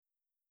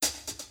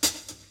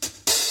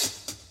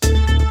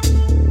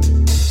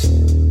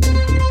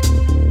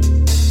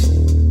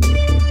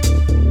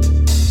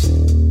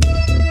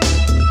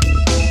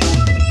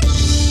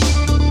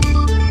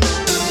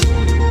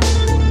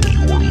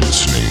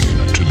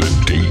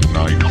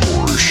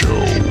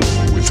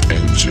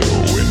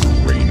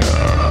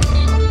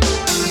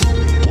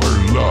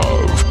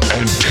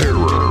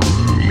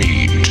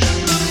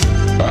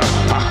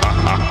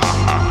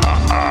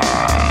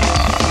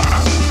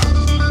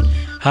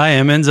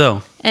I'm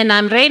Enzo. And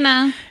I'm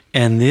Reina.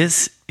 And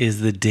this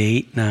is the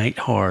Date Night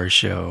Horror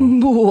Show.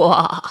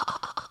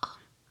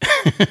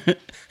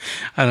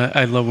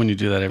 I love when you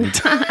do that every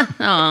time.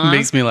 It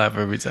makes me laugh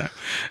every time.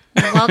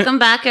 Welcome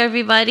back,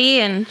 everybody,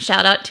 and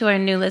shout out to our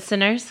new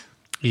listeners.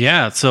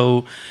 Yeah,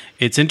 so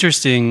it's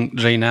interesting,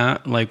 Reina.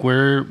 Like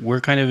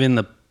we're kind of in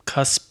the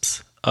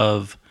cusps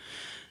of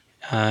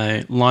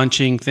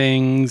launching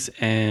things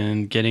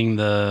and getting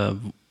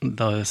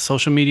the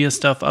social media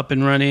stuff up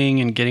and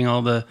running and getting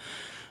all the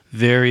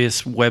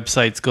various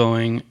websites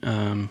going.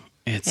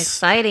 It's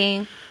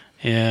exciting.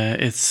 Yeah,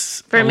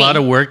 it's For a me. lot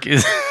of work.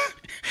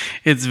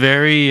 It's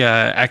very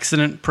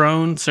accident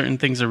prone. Certain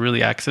things are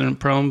really accident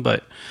prone,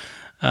 but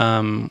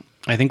I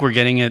think we're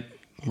getting it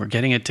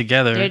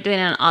together. You're doing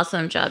an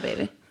awesome job,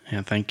 baby.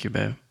 Yeah, thank you,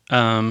 babe.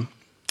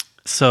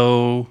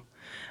 So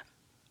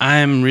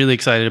I'm really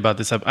excited about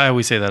this. I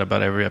always say that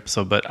about every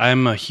episode, but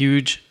I'm a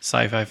huge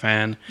sci-fi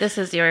fan. This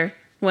is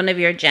one of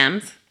your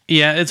gems.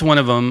 Yeah, it's one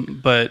of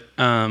them, but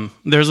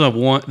there's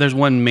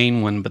one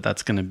main one, but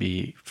that's going to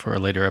be for a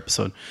later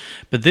episode.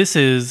 But this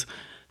is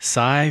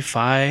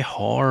SciFi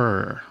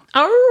Horror.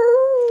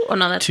 Oh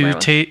no, that's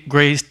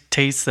great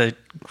tastes that.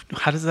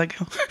 How does that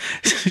go?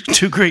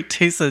 Two great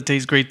tastes that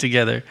taste great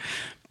together.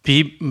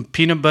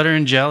 Peanut butter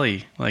and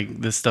jelly.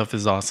 Like this stuff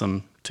is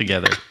awesome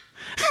together.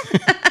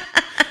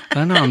 I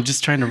don't know. I'm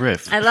just trying to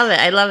riff. I love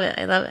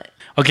it.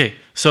 Okay,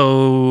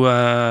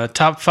 so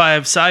top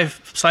 5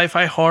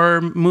 sci-fi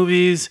horror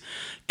movies.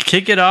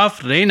 Kick it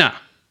off, Reina.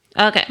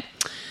 Okay.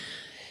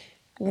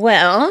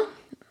 Well,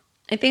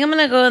 I think I'm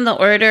going to go in the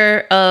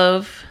order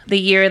of the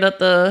year that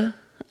the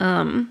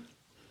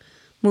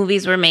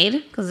movies were made,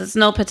 because it's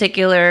no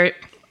particular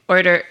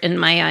order in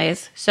my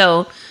eyes.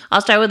 So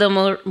I'll start with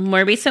the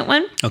more recent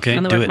one. Okay,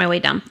 and then do work it. my way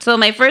down. So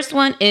my first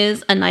one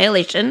is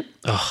Annihilation.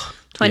 Oh,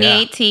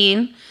 2018.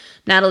 Yeah.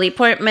 Natalie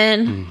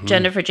Portman,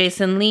 Jennifer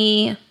Jason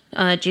Leigh,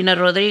 Gina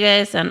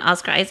Rodriguez, and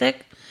Oscar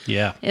Isaac.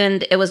 Yeah.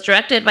 And it was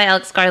directed by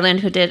Alex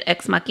Garland, who did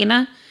Ex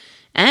Machina,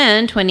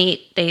 and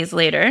 28 Days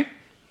Later.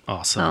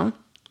 Awesome. So,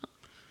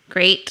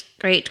 great.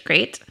 Heard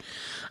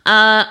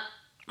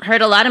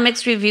a lot of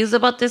mixed reviews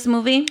about this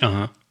movie.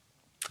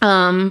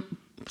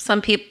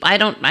 Some people, I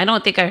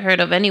don't think I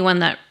heard of anyone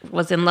that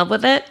was in love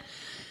with it,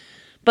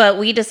 but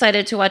we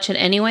decided to watch it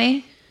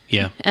anyway.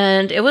 Yeah.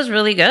 And it was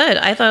really good.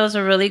 I thought it was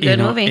a really good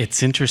movie.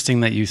 It's interesting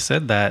that you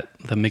said that,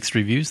 the mixed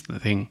reviews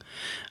thing.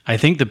 I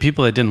think the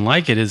people that didn't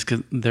like it is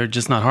because they're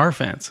just not horror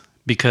fans.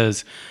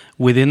 Because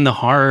within the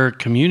horror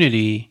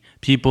community,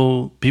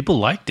 people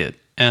liked it.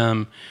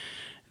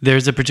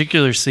 There's a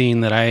particular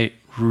scene that I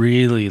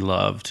really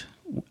loved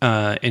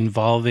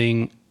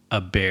involving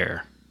a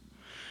bear.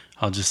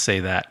 I'll just say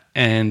that.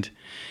 And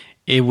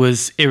it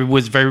was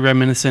very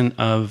reminiscent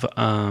of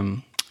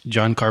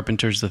John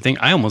Carpenter's The Thing.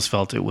 I almost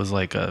felt it was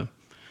like an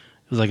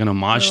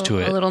homage to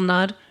it. A little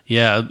nod.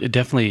 Yeah,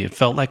 it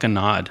felt like a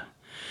nod.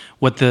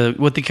 What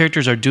the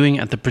characters are doing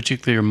at the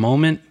particular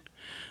moment,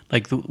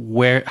 like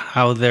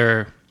how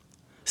they're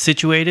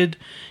situated,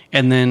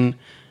 and then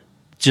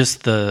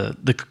just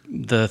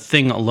the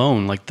thing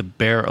alone, like the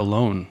bear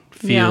alone,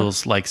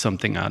 feels like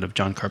something out of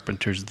John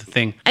Carpenter's The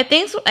Thing. I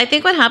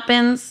think what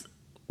happens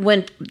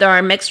when there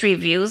are mixed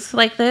reviews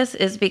like this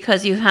is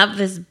because you have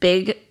this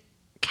big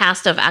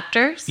cast of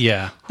actors,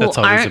 who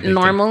aren't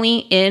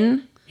normally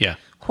in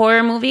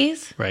horror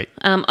movies. Right.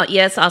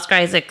 Yes, Oscar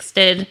Isaacs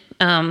did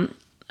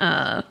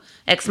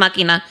Ex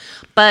Machina,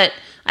 but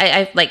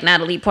I like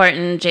Natalie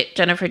Portman,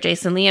 Jennifer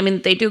Jason Leigh. I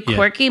mean, they do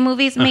quirky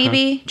movies,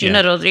 maybe.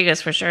 Gina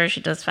Rodriguez, for sure.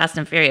 She does Fast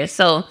and Furious.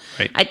 So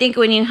I think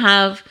when you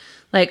have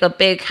like a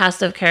big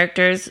cast of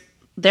characters,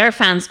 their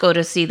fans go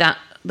to see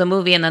the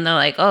movie, and then they're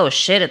like, oh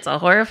shit, it's a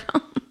horror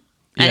film.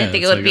 I didn't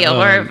think it would be a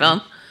horror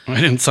film. I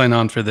didn't sign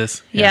on for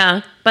this.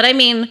 Yeah. But I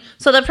mean,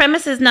 so the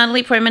premise is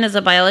Natalie Portman is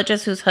a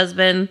biologist whose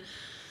husband,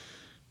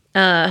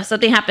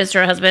 something happens to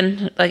her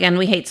husband. Again,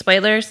 we hate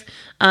spoilers.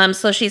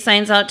 So she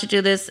signs out to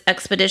do this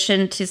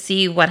expedition to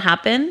see what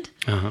happened.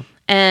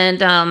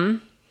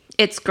 And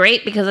it's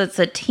great because it's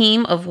a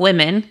team of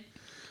women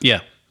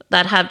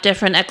that have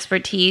different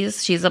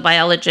expertise. She's a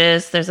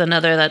biologist. There's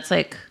another that's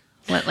like,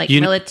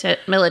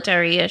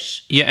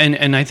 military-ish. Yeah,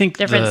 and I think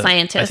different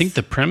scientists. I think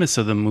the premise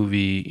of the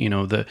movie,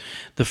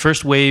 the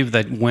first wave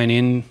that went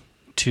in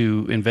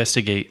to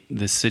investigate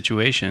this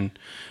situation,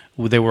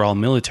 they were all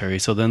military.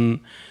 So then,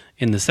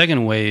 in the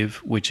second wave,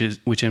 which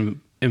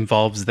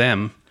involves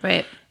them,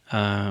 right?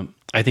 I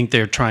think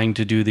they're trying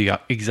to do the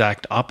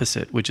exact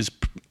opposite, which is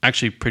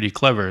actually pretty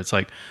clever. It's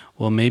like,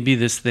 well, maybe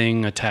this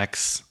thing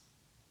attacks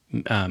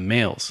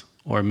males,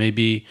 or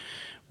maybe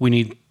we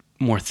need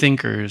more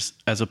thinkers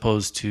as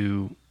opposed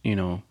to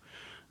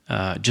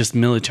just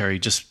military,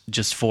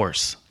 just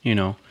force,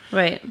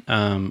 right.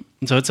 So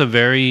it's a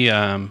very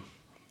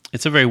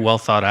well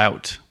thought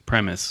out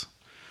premise,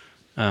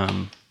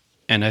 and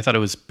I thought it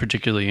was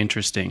particularly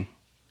interesting.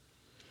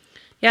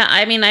 Yeah,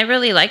 I mean, I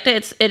really liked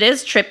it. It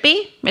is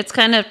trippy. It's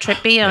kind of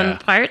trippy on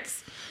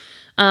parts,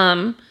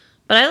 but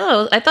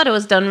I thought it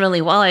was done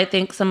really well. I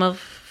think some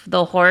of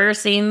the horror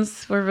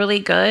scenes were really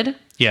good.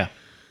 Yeah.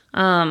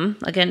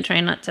 Again,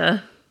 trying not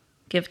to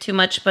give too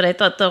much, but I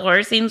thought the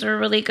horror scenes were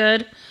really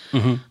good.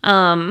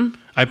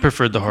 I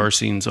preferred the horror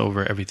scenes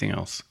over everything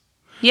else.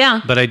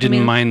 Yeah. But I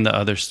didn't mind the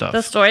other stuff. The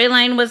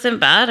storyline wasn't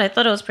bad. I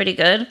thought it was pretty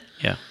good.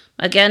 Yeah.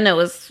 Again, it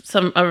was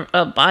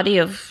a body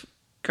of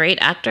great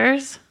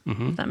actors.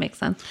 If that makes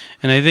sense.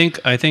 And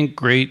I think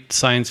great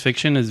science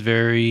fiction is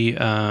very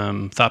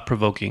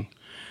thought-provoking.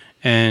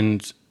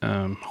 And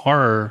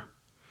horror,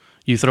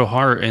 you throw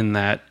horror in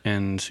that,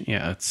 and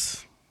yeah,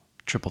 it's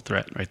triple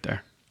threat right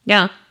there.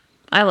 Yeah.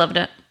 I loved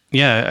it.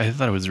 Yeah, I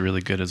thought it was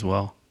really good as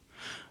well.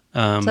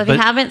 So if you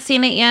haven't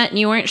seen it yet and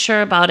you weren't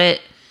sure about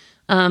it,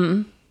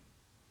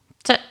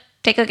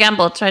 take a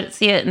gamble, try to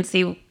see it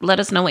and let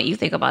us know what you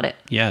think about it.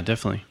 Yeah,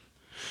 definitely.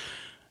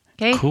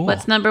 Okay, cool.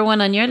 What's number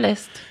 1 on your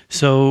list?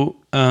 So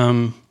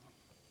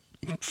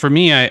for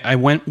me, I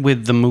went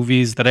with the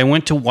movies that I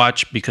went to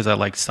watch because I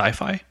like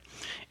sci-fi.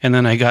 And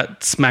then I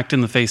got smacked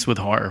in the face with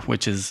horror,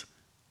 which is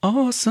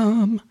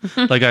awesome.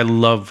 Like I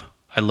love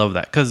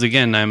that. Because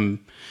again, I'm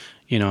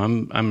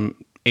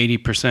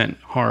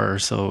 80% horror.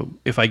 So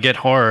if I get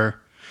horror,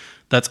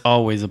 that's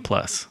always a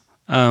plus.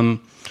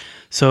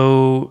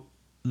 So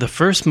the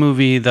first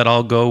movie that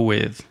I'll go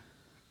with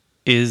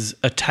is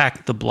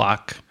Attack the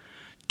Block,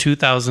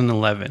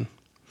 2011.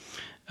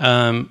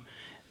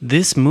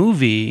 This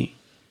movie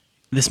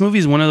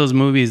is one of those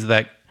movies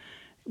that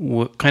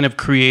kind of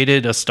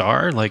created a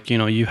star. Like,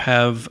 you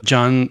have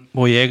John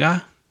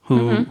Boyega,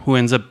 who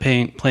ends up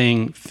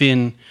playing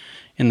Finn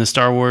in the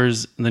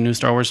new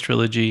Star Wars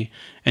trilogy,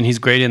 and he's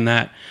great in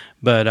that.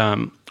 But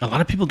a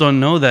lot of people don't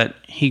know that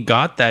he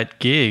got that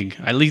gig.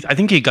 At least I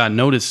think he got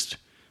noticed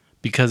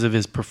because of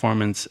his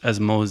performance as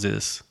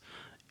Moses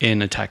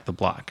in Attack the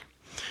Block.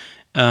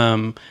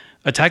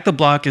 Attack the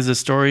Block is a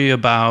story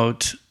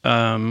about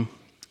an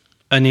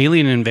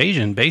alien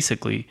invasion,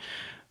 basically.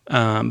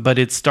 But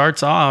it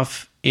starts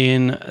off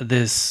in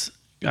this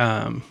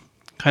kind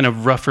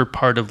of rougher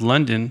part of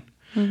London,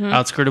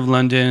 outskirt of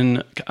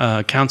London,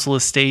 council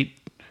estate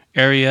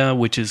area,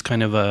 which is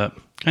kind of a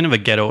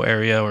ghetto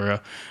area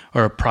or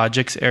a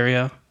projects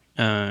area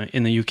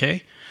in the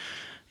UK.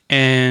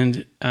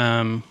 And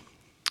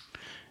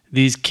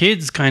these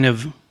kids kind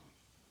of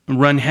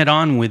run head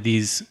on with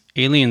these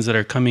aliens that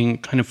are kind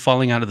of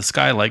falling out of the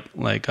sky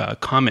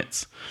like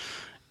comets.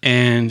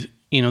 And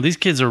these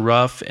kids are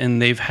rough,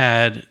 and they've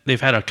had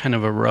a kind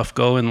of a rough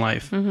go in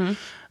life, and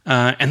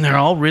they're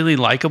all really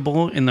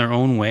likable in their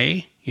own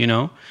way,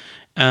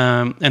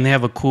 and they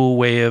have a cool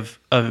way of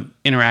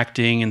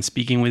interacting and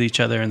speaking with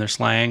each other in their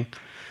slang.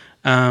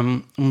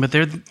 But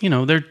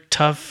they're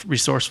tough,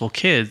 resourceful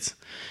kids,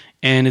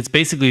 and it's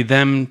basically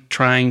them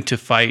trying to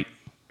fight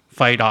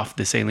off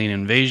this alien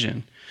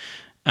invasion.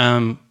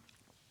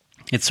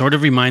 It sort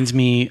of reminds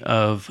me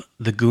of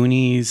The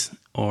Goonies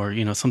or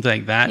something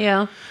like that.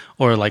 Yeah.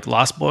 Or like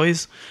Lost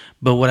Boys.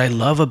 But what I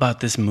love about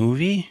this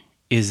movie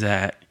is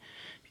that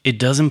it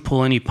doesn't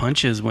pull any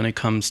punches when it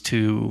comes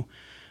to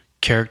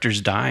characters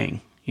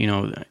dying,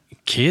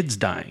 kids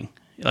dying.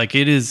 Like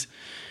it is.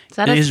 Is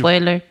that a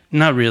spoiler?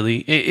 Not really.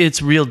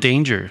 It's real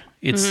danger.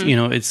 It's,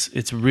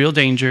 it's real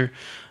danger.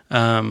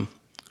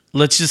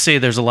 Let's just say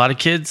there's a lot of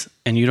kids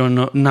and you don't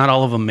know, not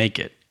all of them make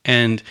it.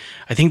 And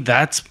I think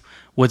that's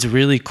what's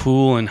really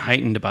cool and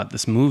heightened about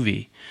this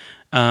movie.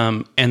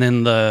 And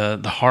then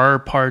the horror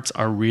parts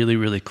are really,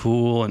 really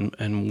cool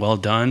and well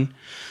done.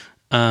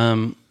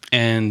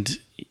 And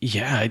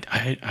yeah,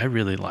 I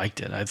really liked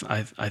it.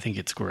 I think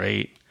it's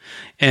great.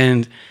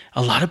 And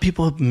a lot of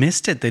people have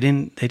missed it. They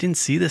didn't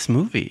see this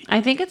movie. I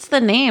think it's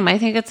the name. I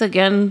think it's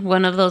again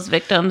one of those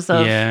victims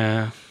of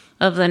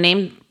the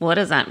name. What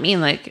does that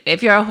mean? Like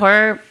if you're a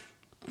horror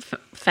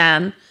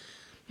fan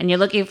and you're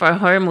looking for a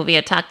horror movie,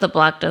 Attack the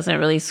Block doesn't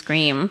really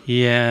scream.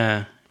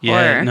 Yeah.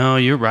 Horror. No,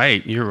 you're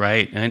right.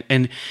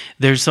 And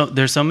there's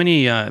so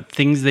many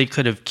things they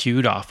could have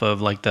cued off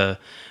of, like the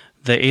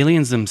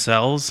aliens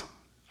themselves.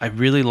 I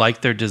really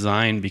like their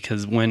design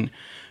because when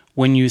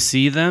you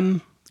see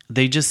them,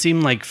 they just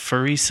seem like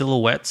furry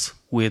silhouettes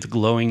with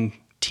glowing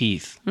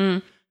teeth.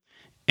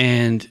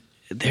 And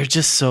they're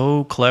just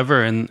so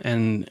clever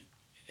and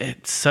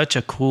it's such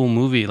a cool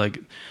movie. Like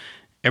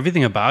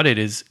everything about it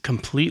is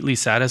completely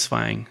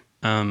satisfying.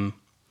 And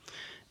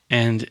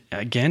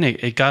again,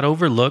 it got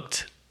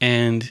overlooked.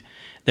 And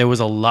there was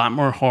a lot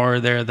more horror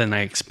there than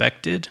I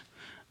expected.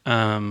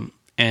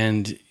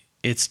 And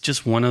it's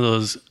just one of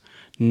those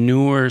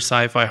newer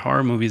sci-fi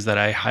horror movies that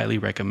I highly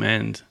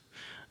recommend.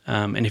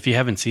 And if you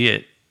haven't seen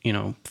it,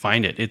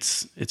 find it.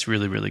 It's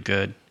really, really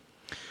good.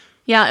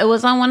 Yeah, it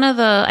was on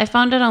I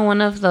found it on one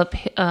of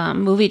the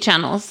movie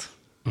channels.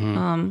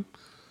 I'm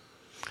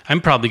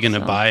probably going to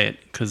buy it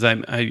because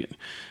I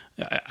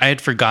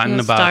had forgotten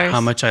about how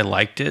much I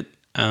liked it.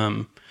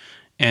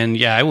 And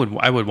yeah, I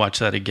would watch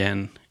that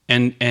again.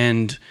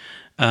 And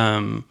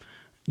John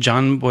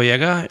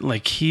Boyega,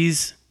 like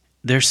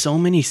there's so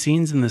many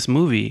scenes in this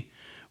movie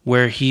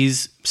where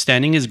he's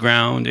standing his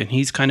ground and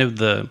he's kind of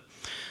the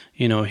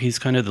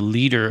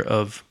leader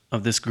of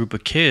this group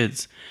of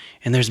kids.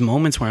 And there's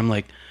moments where I'm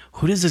like,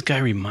 who does this guy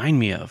remind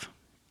me of?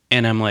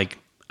 And I'm like,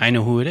 I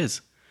know who it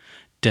is.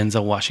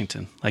 Denzel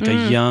Washington, like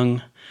a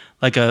young,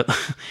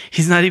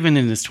 he's not even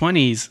in his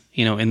 20s,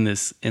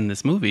 in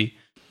this movie.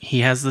 He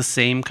has the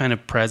same kind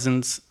of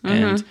presence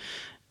and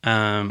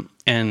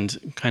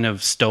kind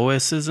of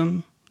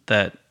stoicism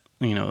that,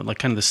 like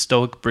kind of the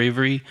stoic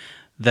bravery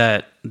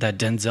that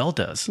Denzel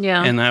does.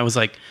 Yeah. And I was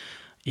like,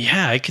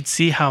 yeah, I could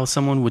see how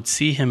someone would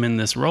see him in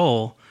this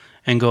role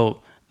and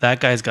go, that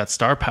guy's got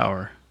star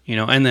power,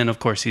 and then of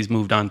course he's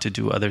moved on to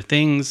do other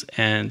things.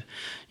 And,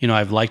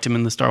 I've liked him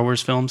in the Star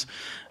Wars films.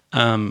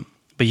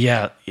 But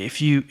yeah,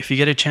 if you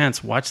get a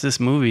chance, watch this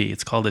movie.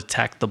 It's called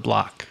Attack the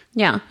Block.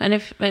 Yeah.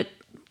 And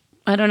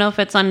I don't know if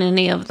it's on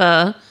any of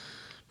the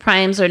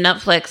Primes or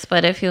Netflix,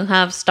 but if you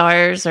have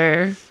Stars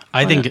or...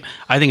 I think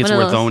it's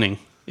worth owning.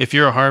 If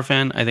you're a horror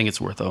fan, I think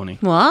it's worth owning.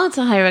 Well, it's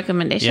a high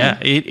recommendation. Yeah,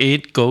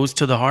 it goes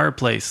to the horror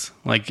place.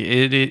 Like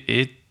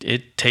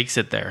it takes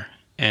it there,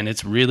 and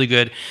it's really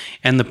good.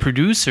 And the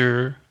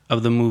producer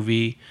of the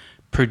movie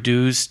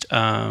produced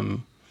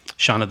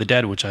Shaun of the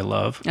Dead, which I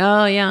love.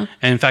 Oh yeah.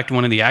 And in fact,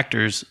 one of the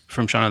actors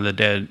from Shaun of the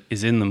Dead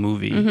is in the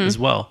movie as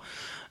well.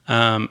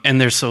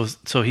 And there's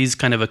so he's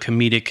kind of a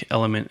comedic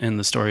element in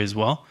the story as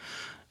well.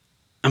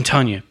 I'm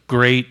telling you,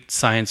 great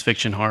science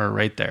fiction horror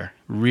right there.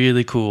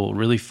 Really cool,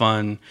 really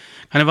fun.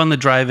 Kind of on the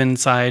drive-in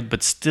side,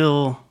 but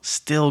still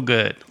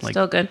good.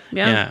 Still good.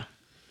 Yeah.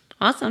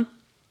 Awesome.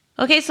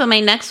 Okay, so my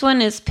next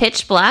one is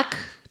Pitch Black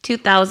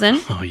 2000.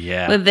 Oh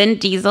yeah. With Vin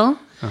Diesel.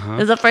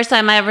 This is the first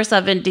time I ever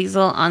saw Vin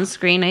Diesel on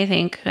screen, I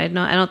think. I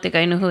don't think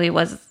I knew who he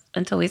was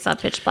until we saw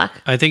Pitch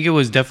Black. I think it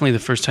was definitely the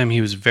first time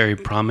he was very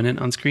prominent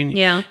on screen.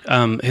 Yeah.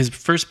 His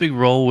first big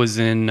role was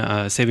in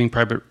Saving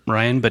Private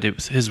Ryan, but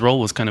his role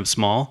was kind of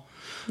small.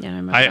 Yeah, I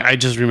remember. I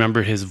just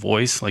remember his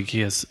voice. Like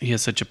he has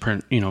such a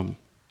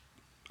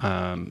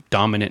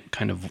dominant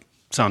kind of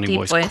sounding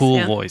voice, cool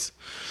voice.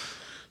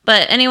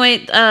 But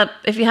anyway,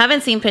 if you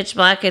haven't seen Pitch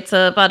Black, it's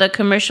about a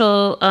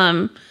commercial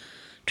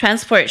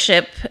transport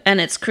ship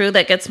and its crew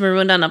that gets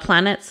marooned on a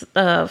planet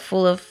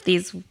full of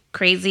these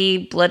crazy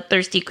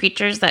bloodthirsty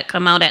creatures that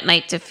come out at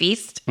night to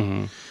feast.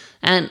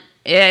 And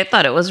I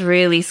thought it was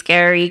really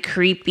scary,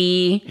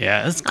 creepy.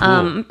 Yeah, it's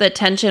cool. The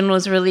tension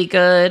was really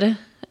good,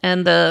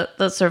 and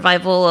the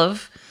survival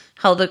of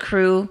how the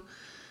crew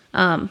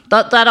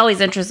that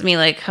always interests me,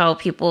 like how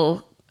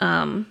people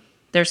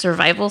their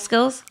survival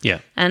skills.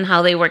 Yeah. And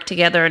how they work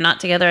together or not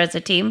together as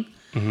a team.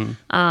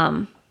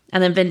 And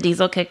then Vin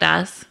Diesel kicked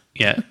ass.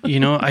 Yeah,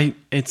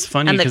 it's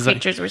funny and the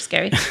creatures were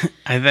scary.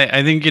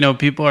 I think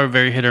people are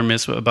very hit or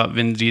miss about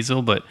Vin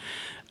Diesel, but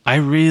I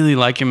really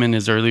like him in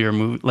his earlier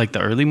movie, like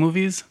the early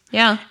movies.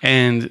 Yeah.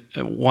 And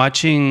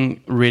watching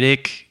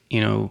Riddick,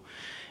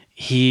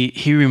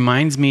 he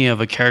reminds me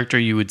of a character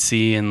you would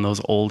see in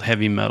those old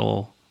heavy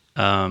metal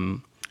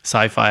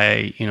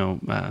sci-fi,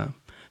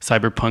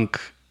 cyberpunk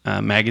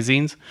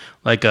magazines,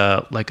 like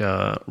a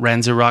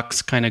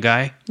Ranzerox kind of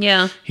guy.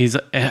 Yeah.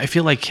 I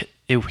feel like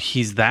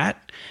he's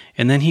that.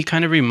 And then he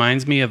kind of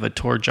reminds me of a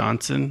Tor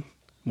Johnson,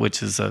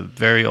 which is a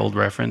very old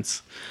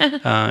reference.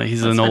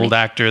 He's an old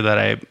actor that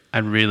I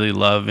really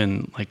love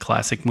in like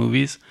classic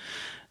movies.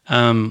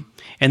 And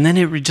then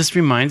it just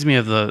reminds me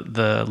of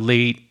the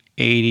late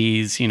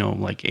 80s,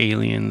 like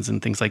Aliens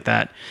and things like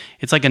that.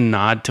 It's like a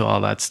nod to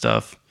all that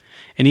stuff.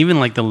 And even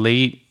like the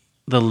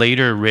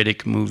later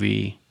Riddick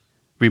movie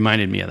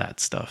reminded me of that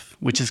stuff,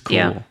 which is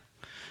cool.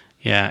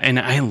 Yeah. And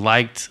I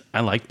liked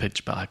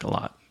Pitch Black a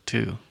lot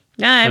too.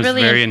 Yeah, it was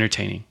very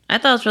entertaining. I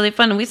thought it was really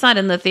fun. We saw it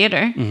in the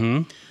theater.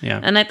 Yeah.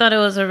 And I thought it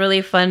was a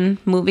really fun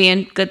movie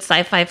and good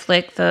sci-fi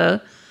flick.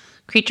 The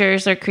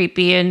creatures are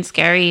creepy and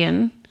scary,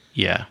 and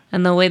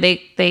and the way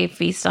they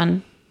feast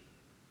on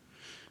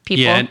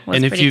people. Yeah,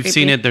 and if you've creepy.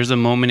 seen it, there's a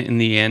moment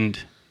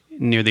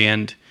near the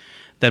end,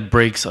 that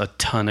breaks a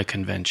ton of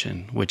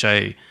convention, which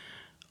I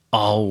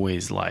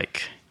always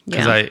like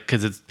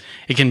because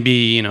it can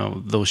be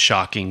those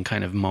shocking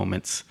kind of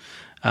moments.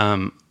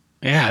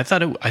 I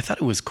thought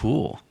it was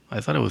cool.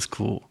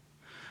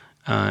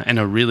 And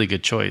a really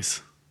good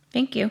choice.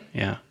 Thank you.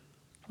 Yeah.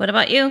 What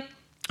about you?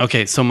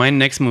 Okay, so my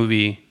next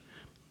movie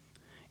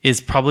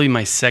is probably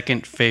my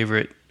second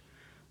favorite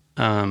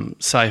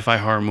sci-fi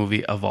horror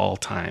movie of all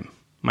time.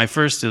 My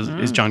first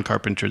is John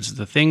Carpenter's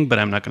The Thing, but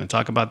I'm not going to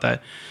talk about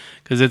that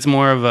because it's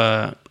more of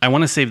I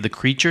want to save the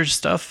creature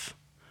stuff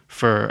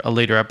for a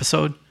later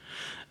episode.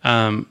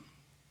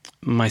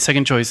 My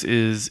second choice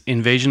is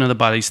Invasion of the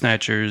Body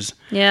Snatchers.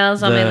 Yeah, it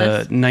was on my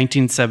list.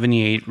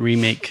 1978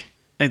 remake.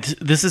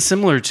 This is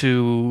similar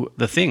to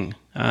The Thing.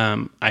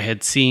 I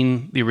had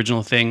seen the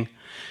original Thing,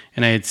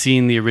 and I had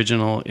seen the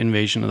original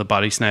Invasion of the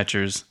Body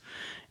Snatchers,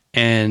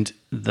 and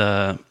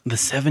the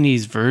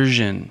 70s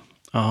version.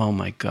 Oh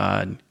my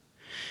God,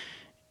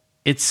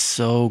 it's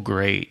so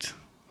great.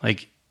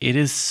 Like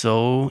it's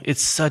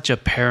such a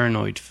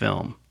paranoid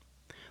film.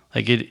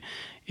 Like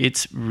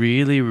it's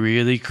really,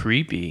 really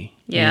creepy.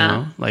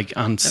 Yeah. Like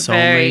on so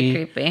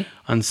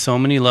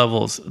many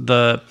levels.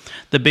 The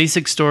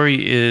basic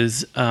story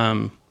is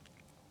a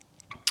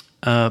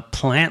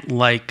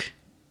plant-like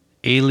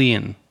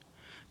alien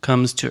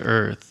comes to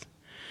Earth,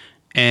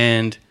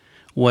 and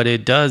what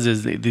it does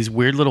is these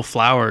weird little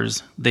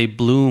flowers, they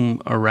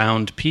bloom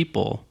around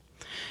people,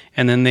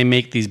 and then they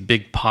make these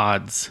big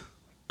pods.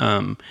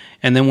 And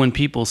then when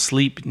people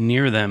sleep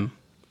near them,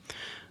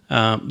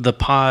 the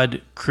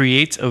pod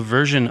creates a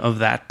version of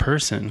that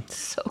person.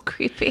 So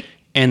creepy.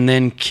 And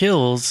then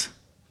kills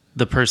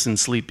the person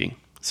sleeping.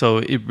 So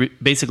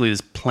it basically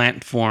this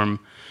plant form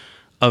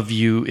of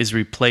you is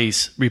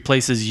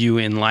replaces you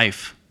in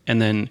life,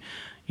 and then,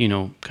 you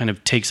know, kind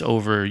of takes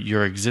over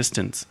your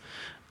existence.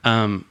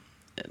 Oh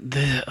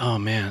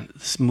man,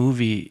 this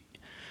movie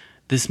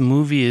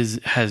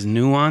has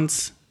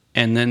nuance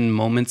and then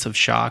moments of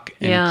shock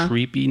and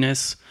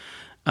creepiness.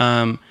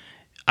 I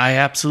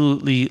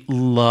absolutely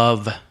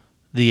love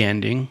the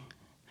ending.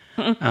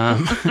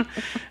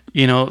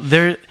 You know,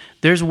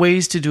 there's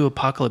ways to do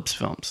apocalypse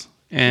films,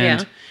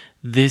 and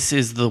this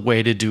is the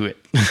way to do it.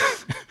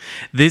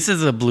 This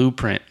is a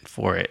blueprint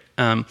for it.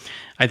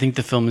 I think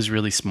the film is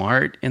really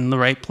smart in the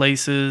right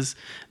places.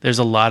 There's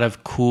a lot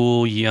of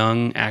cool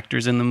young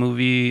actors in the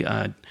movie.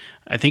 I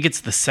think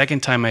it's the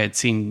second time I had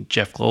seen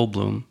Jeff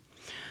Goldblum,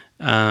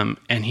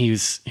 and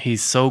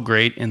he's so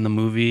great in the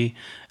movie.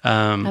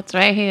 That's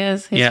right, he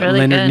is. He's really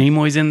Leonard good.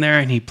 Nimoy's in there,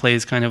 and he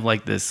plays kind of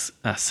like this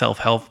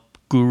self-help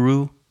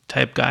guru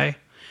type guy,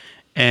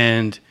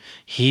 and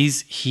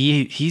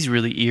he's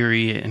really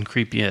eerie and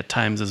creepy at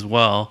times as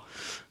well.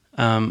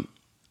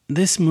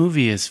 This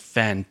movie is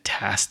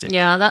fantastic.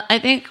 Yeah, I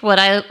think what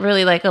I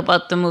really like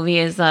about the movie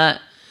is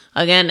that,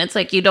 again, it's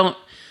like you don't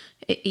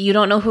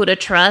know who to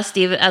trust,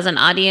 even as an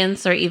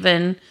audience, or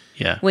even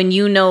when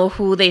you know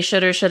who they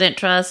should or shouldn't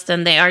trust,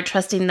 and they are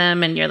trusting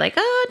them, and you're like,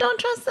 oh, don't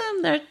trust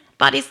them. Their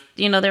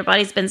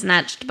body's been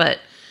snatched. But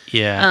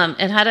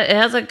it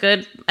has a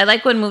good. I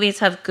like when movies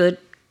have good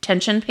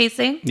tension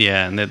pacing.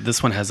 Yeah, and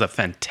this one has a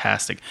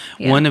fantastic,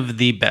 one of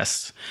the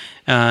best.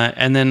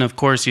 And then of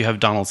course you have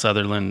Donald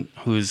Sutherland,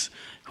 who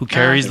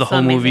carries the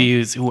whole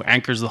movie, who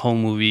anchors the whole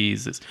movie.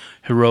 He's this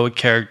heroic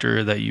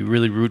character that you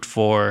really root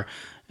for.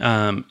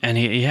 And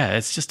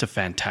it's just a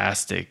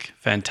fantastic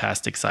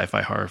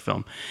sci-fi horror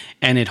film.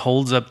 And it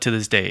holds up to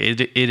this day.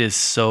 It is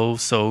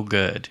so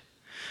good.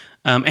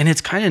 And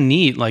it's kind of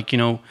neat. Like, you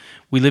know,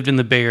 we lived in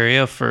the Bay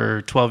Area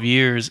for 12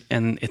 years,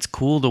 and it's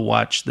cool to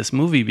watch this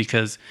movie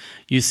because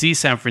you see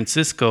San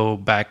Francisco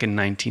back in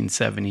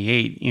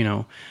 1978, you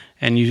know,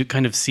 and you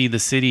kind of see the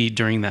city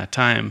during that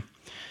time.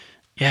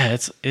 Yeah,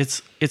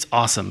 it's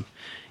awesome.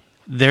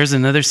 There's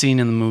another scene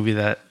in the movie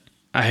that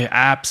I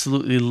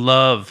absolutely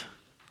love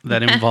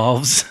that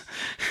involves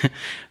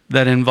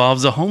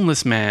a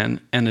homeless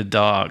man and a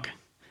dog.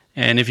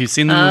 And if you've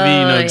seen the movie,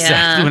 you know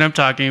exactly what I'm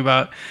talking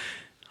about.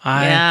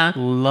 I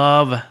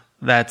love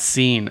that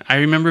scene. I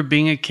remember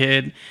being a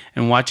kid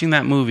and watching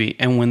that movie,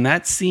 and when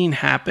that scene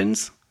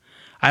happens,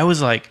 I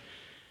was like,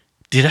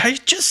 did I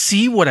just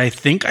see what I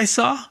think I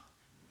saw?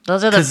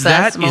 Those are the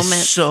best moments. That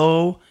is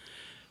so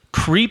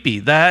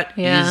creepy. That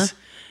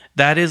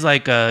is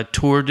like a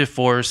tour de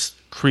force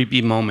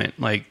creepy moment.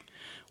 Like,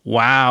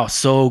 wow,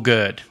 so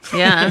good.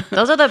 Yeah,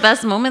 those are the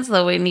best moments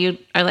though, when you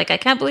are like, I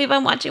can't believe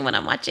I'm watching what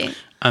I'm watching.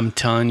 I'm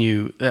telling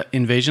you,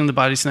 Invasion of the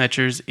Body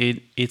Snatchers,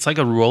 it's like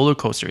a roller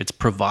coaster. It's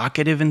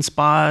provocative in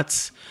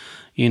spots.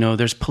 You know,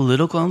 there's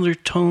political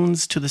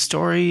undertones to the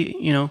story.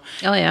 You know,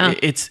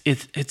 it's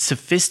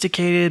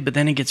sophisticated, but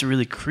then it gets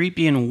really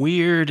creepy and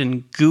weird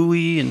and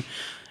gooey, and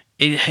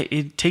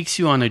it takes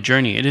you on a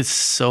journey. It is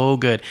so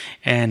good.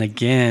 And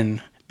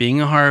again,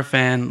 being a horror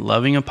fan,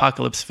 loving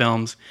apocalypse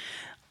films,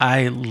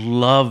 I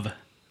love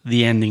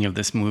the ending of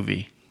this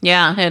movie.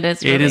 Yeah, it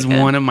is. Really it is good.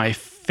 One of my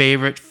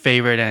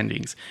favorite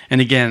endings. And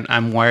again,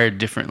 I'm wired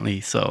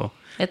differently, so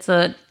it's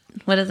a,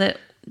 what is it,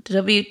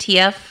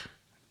 WTF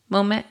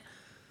moment?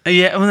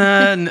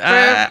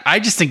 Yeah, I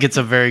just think it's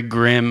a very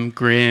grim,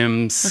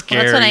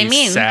 scary, that's what I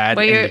mean. Sad.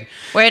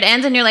 Where it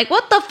ends and you're like,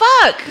 what the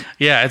fuck?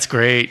 Yeah, it's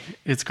great.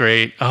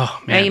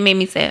 Oh man, right, you made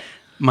me say it.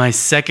 My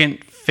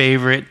second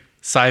favorite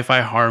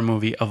sci-fi horror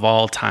movie of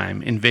all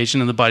time,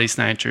 Invasion of the Body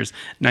Snatchers,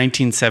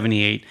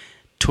 1978,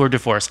 tour de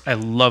force. I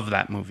love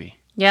that movie.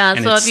 Yeah,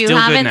 and so if you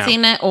haven't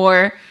seen it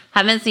or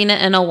haven't seen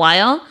it in a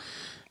while,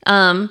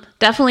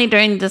 definitely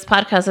during this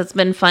podcast, it's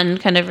been fun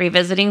kind of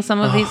revisiting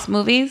some of these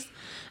movies.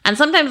 And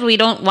sometimes we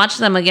don't watch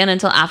them again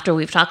until after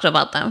we've talked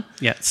about them.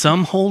 Yeah,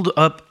 some hold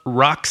up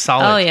rock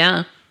solid. Oh,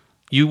 yeah.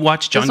 You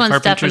watch John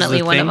Carpenter's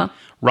The one Thing, of them.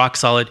 rock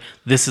solid.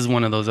 This is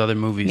one of those other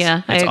movies.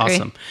 Yeah, I agree.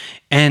 Awesome.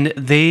 And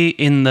they,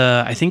 in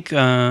the, I think,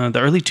 the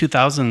early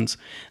 2000s,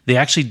 they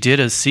actually did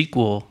a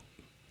sequel,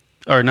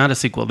 or not a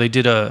sequel, they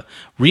did a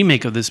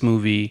remake of this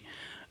movie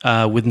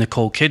with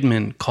Nicole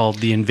Kidman called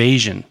The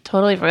Invasion.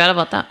 Totally forgot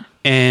about that.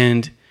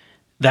 And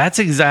that's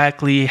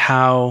exactly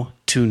how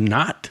to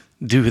not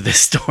do this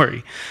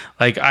story.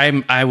 Like,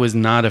 I was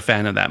not a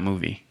fan of that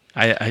movie.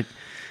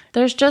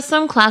 There's just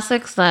some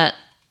classics that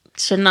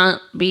should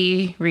not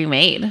be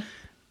remade.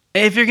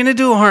 If you're gonna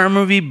do a horror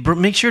movie,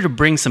 make sure to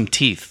bring some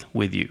teeth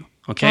with you.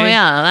 Okay. Oh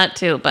yeah, that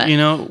too. But you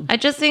know, I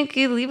just think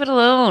you leave it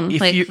alone.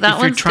 Like that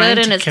one's good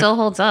and it still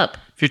holds up.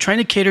 If you're trying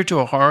to cater to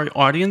a horror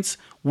audience,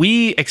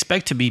 we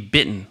expect to be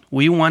bitten.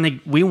 We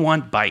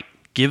want bite.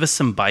 Give us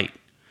some bite.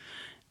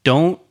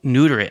 don't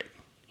neuter it,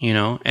 you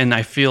know? And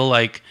I feel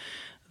like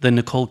the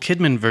Nicole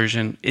Kidman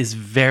version is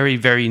very,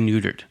 very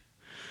neutered.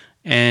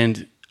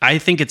 And I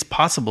think it's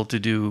possible to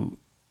do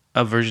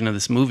a version of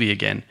this movie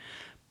again,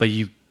 but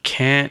you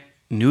can't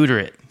neuter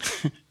it.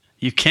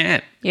 You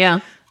can't. Yeah.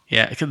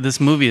 Yeah, this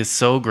movie is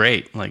so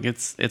great. Like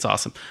it's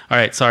awesome. All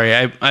right, sorry,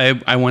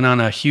 I went on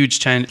a huge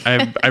tangent.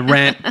 I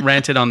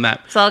ranted on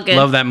that. It's all good.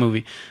 Love that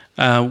movie.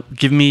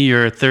 Give me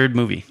your third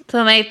movie.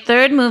 So my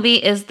third movie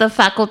is The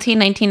Faculty,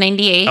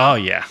 1998. Oh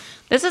yeah,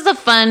 this is a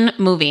fun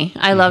movie.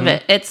 I love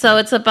it. It's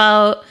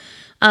about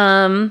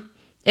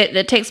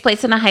it takes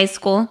place in a high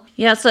school.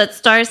 Yeah, so it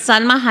stars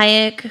Salma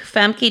Hayek,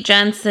 Famke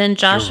Janssen,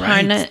 Josh You're right.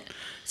 Hartnett.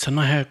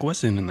 Salma Hayek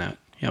was in that.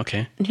 Yeah,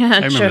 okay. Yeah,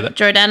 I remember that.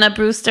 Jordana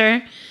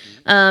Brewster.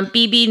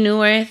 BB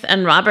Newirth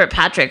and Robert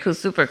Patrick, who's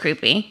super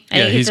creepy.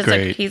 Yeah, he's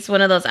great. He's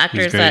one of those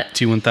actors that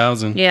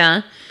T-1000.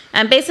 Yeah,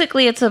 and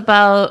basically it's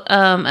about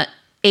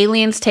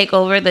aliens take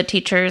over the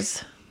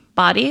teacher's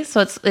body. So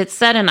it's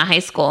set in a high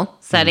school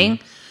setting,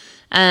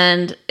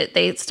 and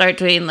they start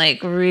doing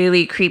like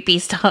really creepy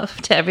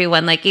stuff to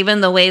everyone. Like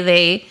even the way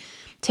they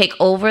take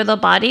over the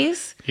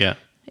bodies,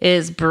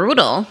 is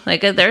brutal.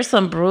 Like there's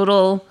some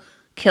brutal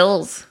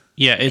kills.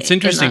 Yeah, it's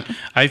interesting.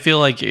 I feel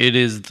like it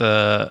is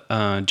the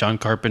John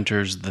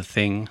Carpenter's The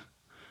Thing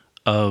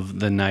of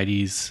the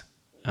 90s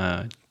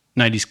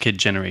kid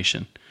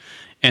generation.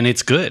 And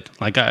it's good.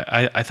 Like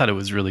I thought it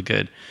was really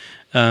good.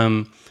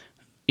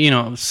 You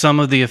know,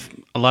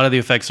 a lot of the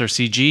effects are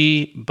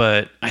CG,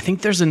 but I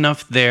think there's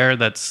enough there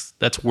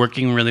that's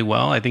working really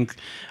well. I think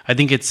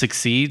it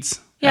succeeds.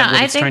 Yeah,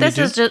 I think this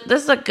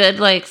is a good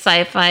like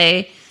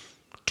sci-fi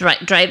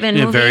drive-in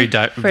movie. Very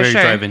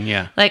sure. drive-in,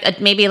 yeah.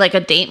 Like maybe like a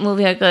date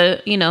movie, like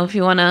if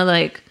you want to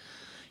like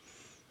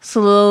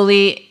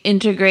slowly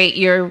integrate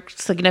your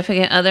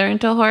significant other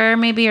into horror,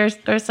 maybe or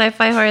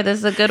sci-fi horror. This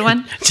is a good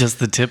one. Just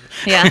the tip.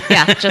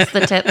 Yeah, just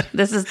the tip.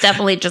 This is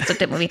definitely just a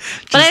tip movie.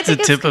 But I think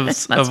the tip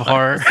of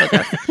horror.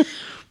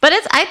 But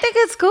I think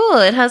it's cool.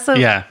 It has some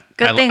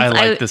good things. I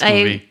like this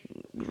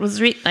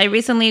movie. I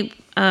recently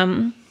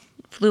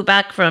flew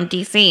back from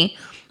DC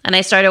and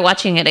I started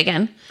watching it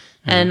again.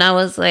 And I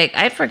was like,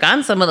 I'd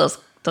forgotten some of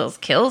those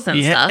kills and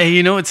stuff. Yeah,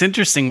 you know, it's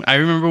interesting. I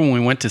remember when we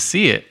went to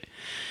see it,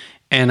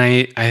 and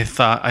I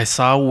thought I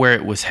saw where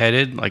it was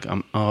headed. Like,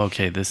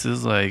 okay, this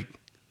is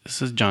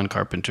John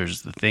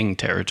Carpenter's The Thing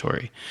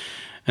territory.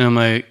 And I'm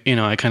like,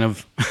 I kind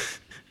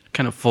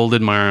of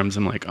folded my arms.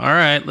 I'm like, all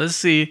right, let's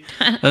see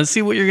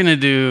what you're gonna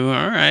do.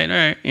 All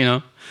right,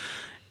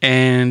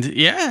 And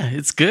yeah,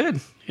 it's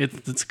good.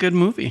 It's a good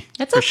movie.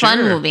 It's a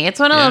fun movie. It's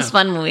one of those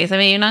fun movies. I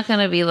mean, you're not going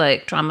to be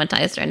like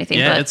traumatized or anything.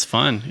 Yeah, but, it's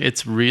fun.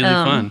 It's really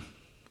fun.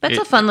 But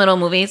it's a fun little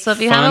movie. So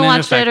if you haven't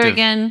watched it or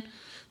again,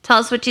 tell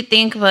us what you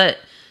think. But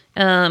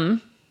yeah,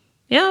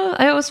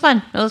 it was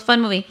fun. It was a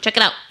fun movie. Check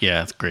it out.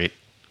 Yeah, it's great.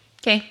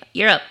 Okay,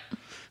 you're up.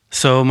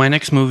 So my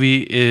next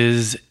movie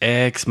is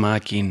Ex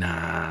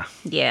Machina.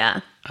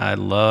 Yeah. I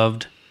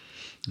loved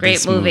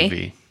this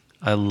movie.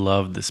 I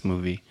loved this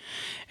movie.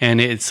 And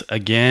it's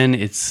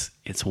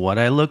what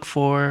I look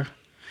for,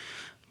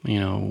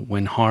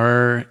 when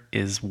horror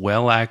is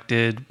well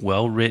acted,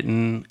 well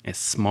written, it's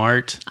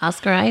smart.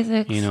 Oscar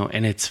Isaac.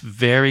 And it's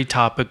very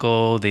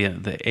topical.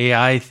 The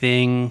AI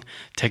thing,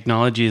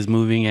 technology is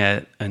moving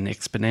at an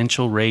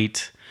exponential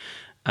rate.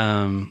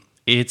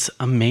 It's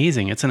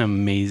amazing. It's an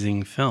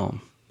amazing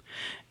film.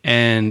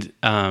 And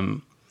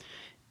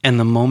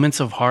the moments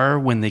of horror,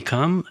 when they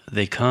come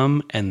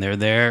and they're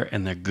there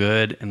and they're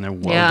good and they're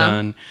well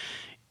done.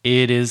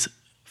 It is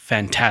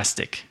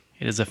fantastic.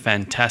 It is a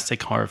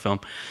fantastic horror film.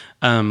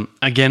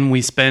 Again,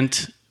 we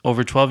spent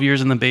over 12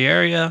 years in the Bay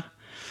Area.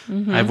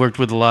 Mm-hmm. I've worked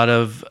with a lot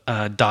of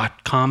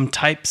 .com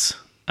types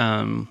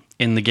in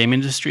the game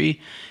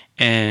industry.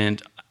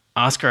 And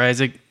Oscar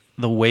Isaac,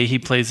 the way he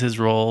plays his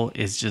role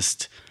is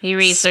just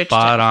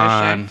spot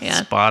on. For sure.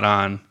 Spot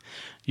on.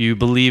 You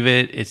believe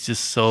it. It's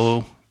just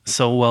so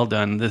well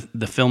done.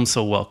 The film's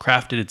so well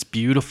crafted. It's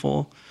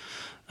beautiful.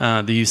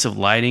 The use of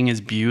lighting is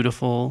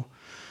beautiful.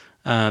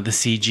 The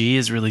CG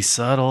is really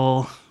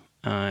subtle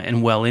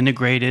and well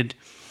integrated.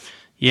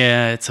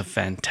 Yeah, it's a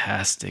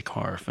fantastic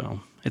horror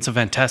film. It's a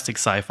fantastic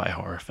sci-fi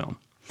horror film.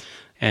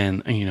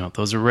 And,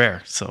 those are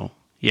rare. So,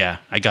 yeah,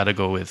 I got to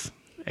go with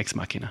Ex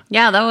Machina.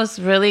 Yeah, that was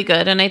really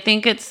good. And I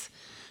think it's,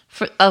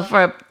 for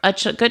a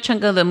good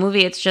chunk of the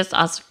movie, it's just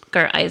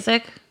Oscar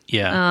Isaac.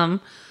 Yeah.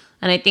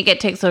 And I think it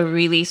takes a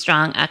really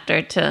strong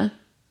actor to...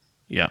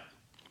 Yeah.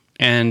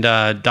 And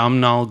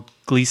Domhnall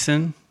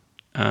Gleeson...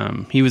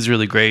 he was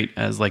really great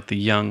as like the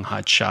young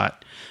hotshot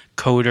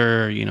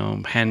coder,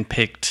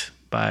 handpicked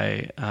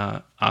by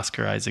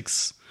Oscar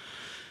Isaac's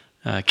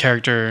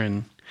character,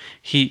 and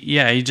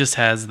he just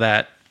has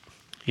that,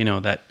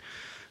 that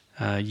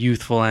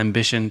youthful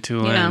ambition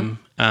to him.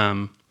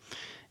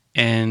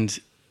 And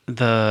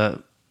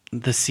the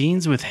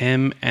scenes with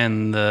him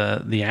and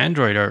the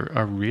android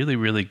are really,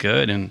 really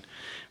good and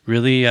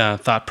really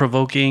thought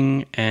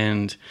provoking,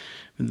 and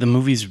the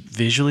movie's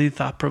visually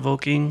thought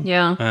provoking.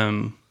 Yeah.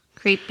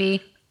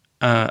 Creepy.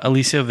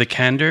 Alicia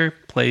Vikander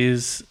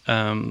plays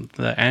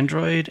the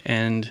android,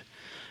 and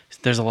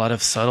there's a lot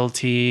of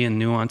subtlety and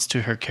nuance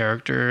to her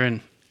character,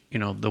 and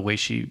the way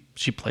she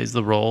plays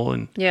the role.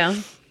 And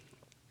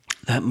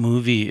that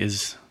movie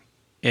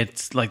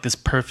it's like this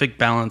perfect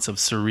balance of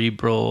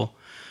cerebral,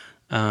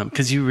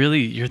 because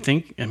you're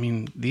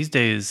these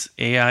days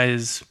AI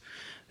is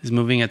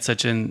moving at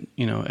such an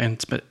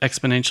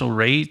exponential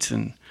rate,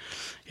 and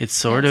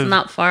it's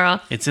not far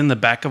off. It's in the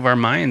back of our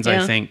minds.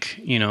 I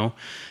think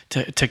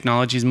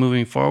technology is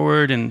moving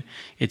forward, and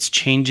it's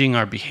changing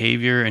our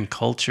behavior and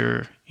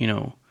culture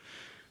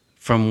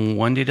from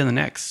one day to the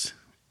next.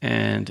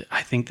 And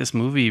I think this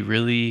movie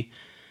really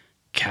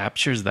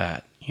captures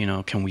that.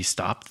 Can we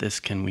stop this?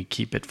 Can we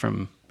keep it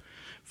from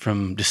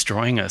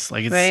destroying us?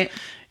 Like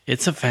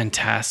it's a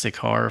fantastic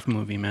horror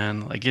movie,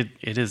 man. Like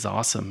it is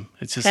awesome.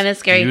 It's just kind of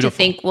scary beautiful. to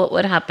think what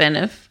would happen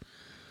if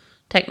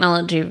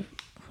technology,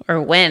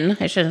 or when,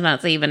 I should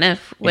not say even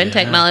if, when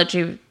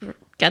technology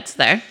gets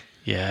there.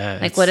 Yeah.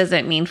 Like what does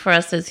it mean for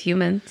us as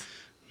humans?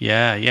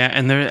 Yeah,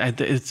 and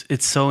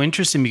it's so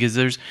interesting because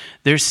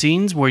there's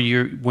scenes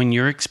where when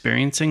you're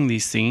experiencing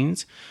these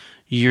scenes,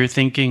 you're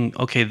thinking,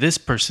 okay, this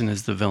person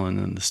is the villain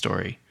in the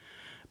story.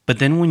 But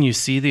then when you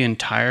see the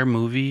entire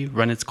movie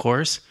run its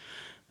course,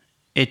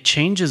 it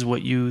changes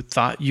what you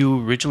thought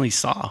you originally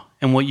saw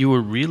and what you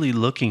were really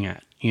looking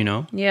at,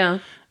 Yeah.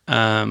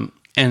 And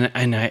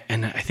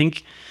I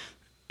think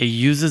it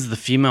uses the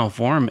female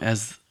form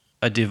as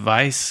a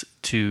device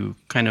to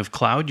kind of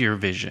cloud your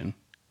vision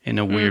in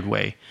a weird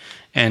way.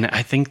 And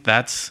I think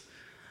that's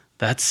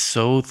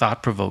so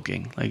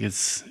thought-provoking. Like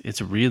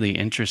it's really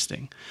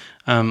interesting.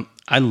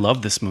 I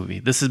love this movie.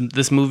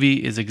 This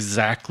movie is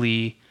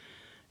exactly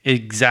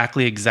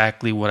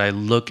what I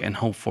look and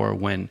hope for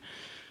when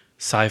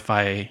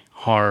sci-fi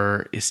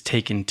horror is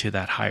taken to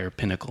that higher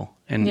pinnacle,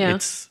 and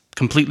it's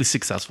completely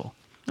successful.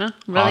 Oh,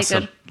 really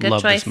awesome. Good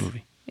Love choice. this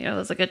movie. Yeah,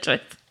 that's a good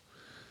choice.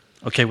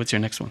 Okay, what's your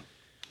next one?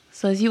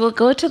 So as you will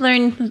go to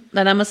learn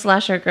that I'm a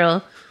slasher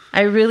girl,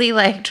 I really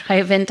like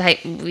drive-in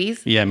type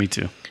movies. Yeah, me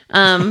too.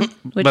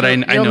 Which but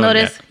you'll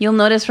notice. You'll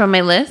notice from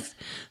my list.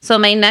 So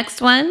my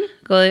next one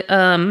would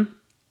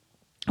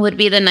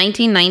be the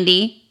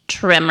 1990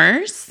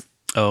 Tremors.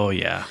 Oh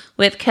yeah,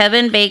 with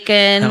Kevin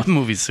Bacon. That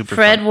movie's super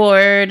Fred fun.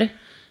 Ward,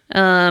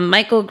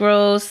 Michael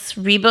Gross,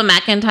 Reba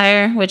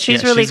McEntire, which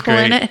she's really cool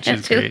great. in it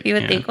She's too. great. You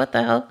would think, what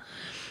the hell?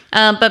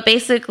 But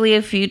basically,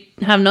 if you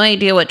have no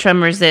idea what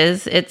Tremors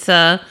is, it's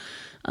an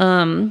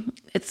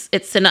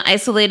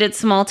isolated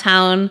small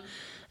town,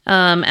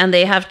 and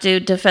they have to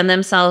defend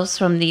themselves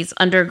from these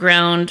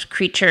underground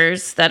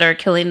creatures that are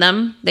killing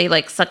them. They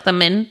suck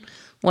them in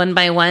one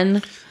by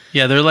one.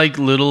 Yeah, they're like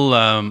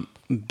little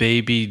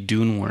baby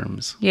dune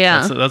worms.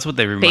 Yeah, that's what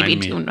they remind me.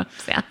 Baby dune worms.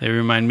 Yeah, they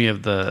remind me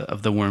of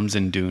the worms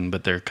in Dune,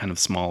 but they're kind of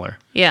smaller.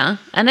 Yeah,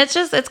 and it's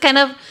kind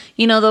of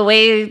the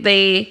way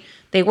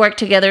they work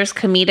together is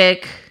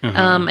comedic.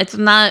 It's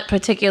not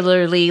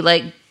particularly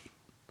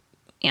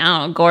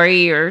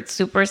gory or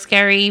super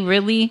scary,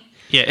 really.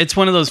 Yeah, it's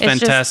one of those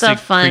fantastic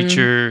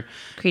creature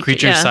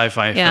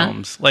sci-fi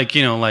films.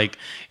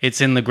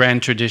 It's in the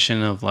grand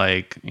tradition of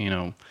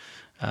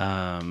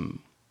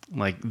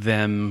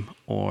Them,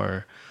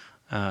 or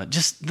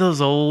just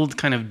those old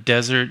kind of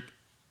desert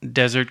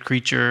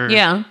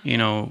creature,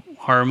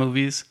 horror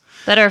movies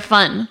that are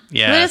fun.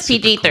 Yeah, it is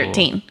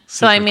PG-13. Cool.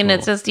 So I mean,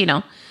 it's just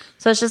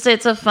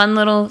it's a fun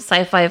little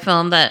sci-fi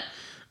film that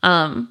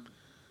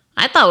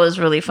I thought was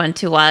really fun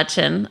to watch.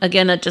 And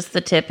again, just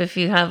the tip, if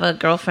you have a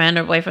girlfriend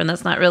or boyfriend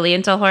that's not really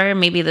into horror,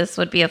 maybe this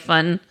would be a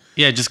fun.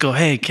 Yeah, just go,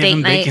 hey,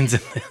 Kevin Bacon's in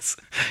this.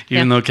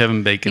 Even though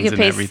Kevin Bacon's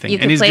in everything.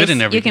 And he's good in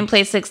everything. You can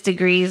play 6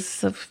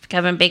 Degrees of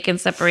Kevin Bacon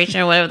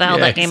Separation or whatever the hell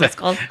that game is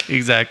called.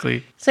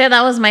 Exactly. So yeah,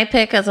 that was my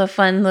pick as a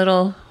fun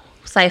little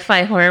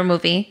sci-fi horror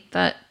movie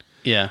that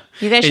you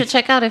guys should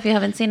check out if you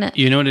haven't seen it.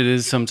 You know what it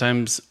is?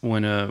 Sometimes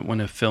when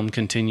a film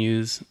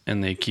continues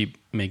and they keep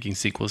making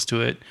sequels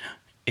to it,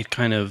 it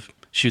kind of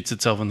shoots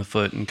itself in the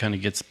foot and kind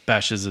of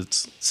bashes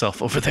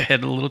itself over the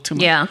head a little too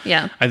much.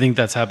 Yeah. I think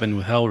that's happened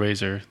with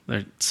Hellraiser.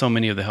 So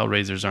many of the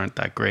Hellraisers aren't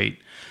that great,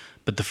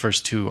 but the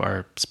first 2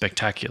 are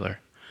spectacular.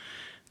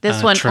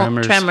 This one,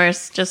 Tremors.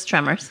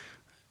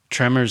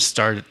 Tremors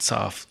starts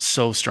off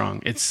so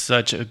strong. It's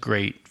such a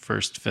great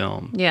first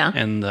film. Yeah.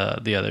 And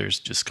the others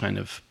just kind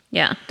of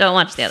don't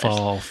watch the others.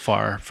 Fall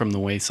far from the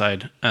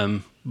wayside.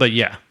 But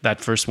yeah, that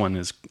first one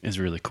is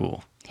really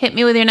cool. Hit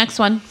me with your next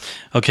one.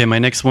 Okay, my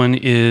next one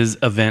is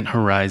Event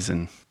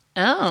Horizon.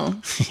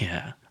 Oh.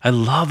 Yeah, I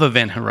love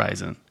Event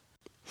Horizon.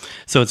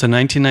 So it's a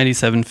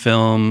 1997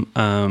 film.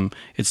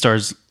 It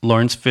stars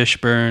Lawrence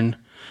Fishburne.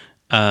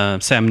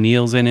 Sam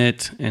Neill's in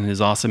it and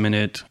is awesome in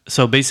it.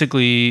 So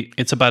basically,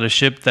 it's about a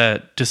ship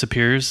that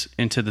disappears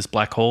into this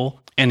black hole,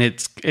 and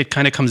it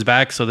kind of comes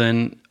back. So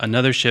then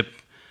another ship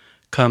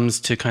comes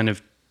to kind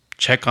of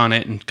check on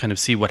it and kind of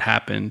see what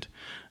happened.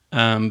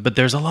 But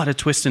there's a lot of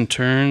twists and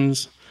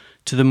turns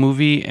to the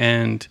movie,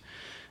 and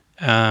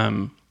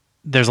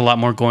there's a lot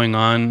more going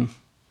on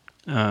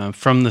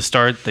from the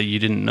start that you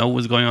didn't know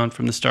was going on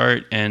from the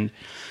start, and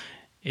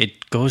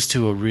it goes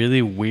to a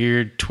really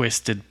weird,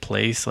 twisted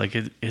place.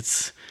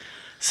 It's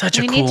Such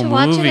a We cool need to movie.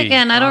 watch it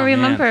again. I don't Oh, man.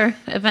 remember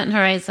Event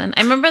Horizon.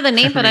 I remember the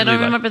name, but I really don't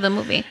like- remember the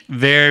movie.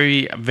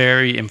 Very,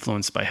 very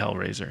influenced by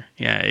Hellraiser.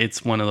 Yeah,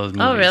 it's one of those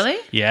movies. Oh, really?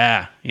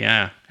 Yeah,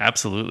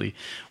 absolutely.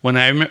 When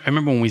I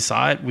remember when we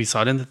saw it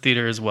in the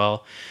theater as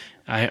well.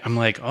 I'm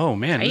like, oh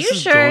man, this you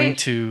is sure going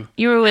to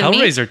you were with me?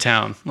 Hellraiser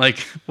Town. Like,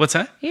 what's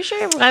that? You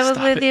sure I was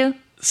Stop with it. you?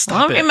 Stop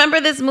I don't it. remember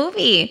this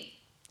movie.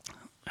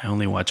 I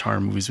only watch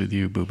horror movies with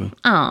you, boo boo.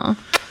 Oh,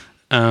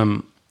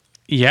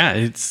 Yeah,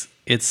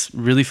 it's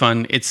really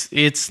fun.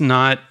 It's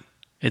not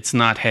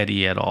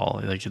heady at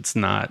all. Like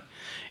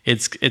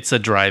it's a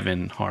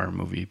drive-in horror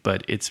movie,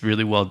 but it's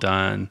really well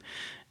done.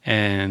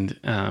 And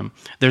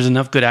there's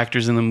enough good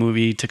actors in the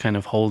movie to kind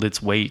of hold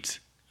its weight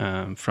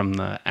from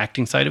the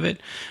acting side of it.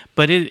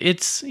 But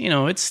it's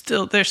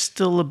still, there's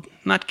still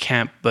not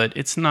camp, but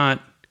it's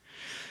not,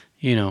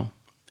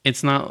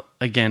 it's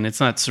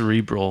not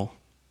cerebral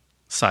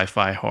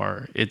sci-fi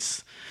horror.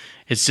 It's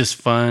just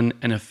fun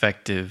and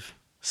effective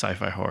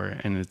sci-fi horror,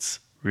 and it's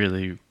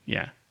really,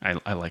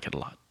 I like it a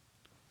lot.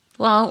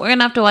 well, we're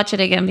gonna have to watch it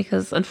again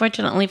because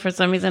unfortunately, for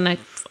some reason,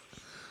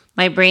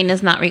 my brain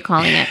is not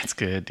recalling it. It's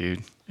good,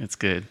 dude. It's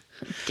good.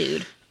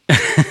 Dude.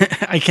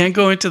 I can't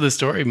go into the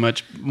story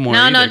much more.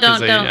 No, either,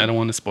 don't. I don't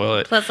want to spoil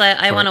it. Plus,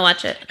 I want to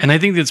watch it. And I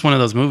think it's one of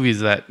those movies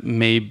that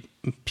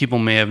people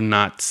may have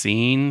not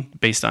seen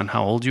based on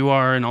how old you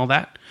are and all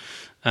that.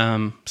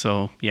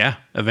 So yeah,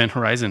 Event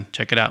Horizon,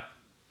 check it out.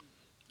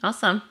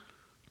 Awesome.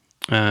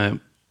 Do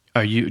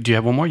you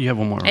have one more? You have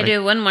one more, right? I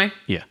do one more.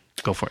 Yeah,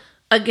 go for it.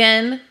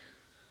 Again,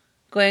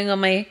 going on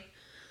my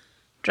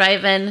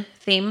drive-in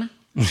theme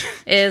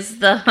is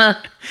the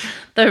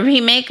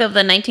remake of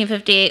the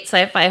 1958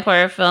 sci-fi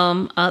horror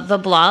film The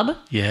Blob.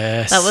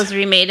 Yes. That was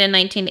remade in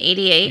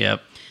 1988.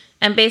 Yep.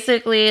 And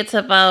basically it's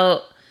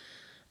about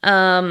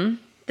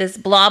this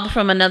blob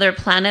from another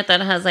planet that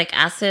has like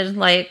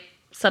acid-like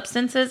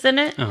substances in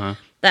it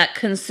that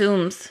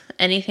consumes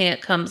anything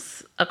it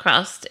comes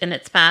across in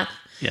its path.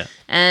 Yeah.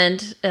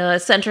 And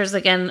it centers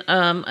again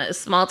a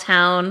small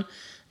town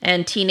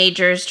and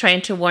teenagers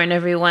trying to warn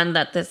everyone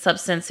that this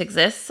substance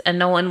exists, and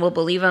no one will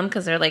believe them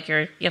because they're like,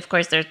 of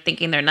course they're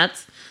thinking they're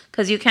nuts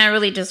because you can't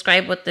really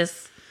describe what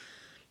this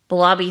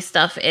blobby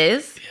stuff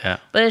is. Yeah.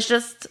 But it's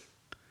just,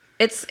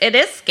 it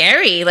is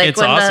scary. Like It's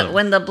awesome.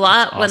 when that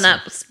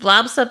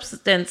blob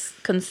substance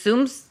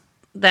consumes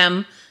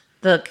them,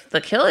 the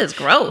kill is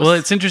gross. Well,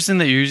 it's interesting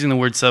that you're using the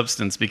word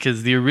substance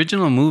because the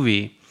original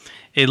movie,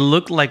 it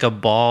looked like a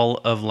ball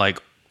of like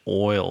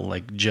oil,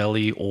 like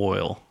jelly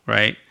oil,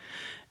 right?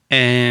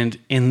 And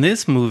in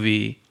this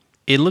movie,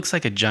 it looks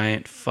like a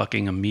giant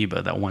fucking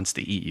amoeba that wants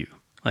to eat you.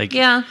 Like,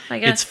 yeah, I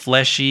guess it's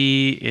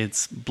fleshy,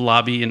 it's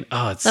blobby, and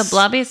it's the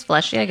blobby is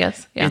fleshy. I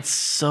guess. Yeah. It's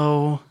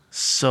so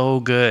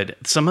good.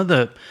 Some of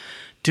the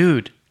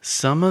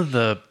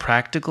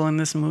practical in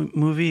this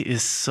movie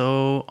is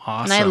so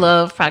awesome. And I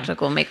love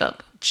practical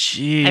makeup.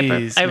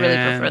 Jeez, I really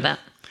man. prefer that.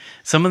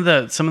 Some of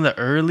the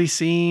early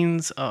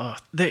scenes,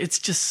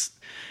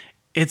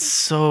 it's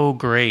so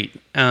great.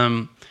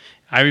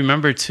 I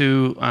remember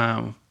too,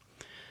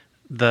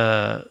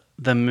 the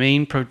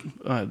main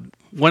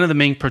one of the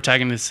main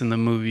protagonists in the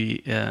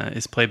movie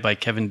is played by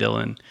Kevin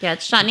Dillon. Yeah,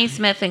 it's Shawnee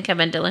Smith and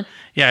Kevin Dillon.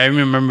 Yeah, I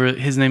remember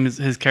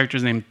his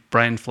character's name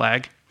Brian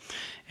Flagg,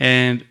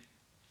 and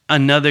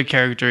another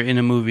character in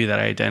a movie that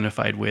I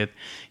identified with.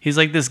 He's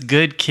like this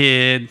good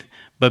kid,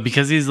 but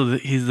because he's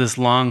this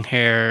long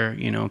hair,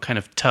 kind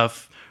of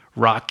tough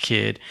rock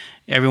kid,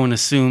 everyone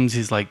assumes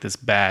he's like this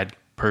bad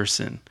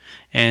person,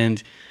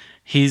 and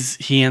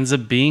he ends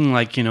up being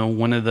like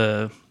one of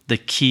the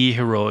key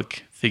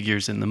heroic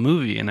figures in the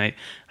movie, and I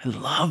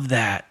love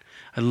that.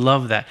 I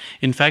love that.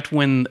 In fact,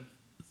 when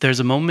there's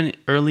a moment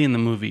early in the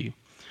movie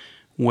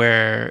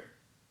where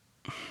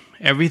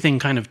everything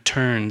kind of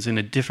turns in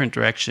a different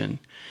direction,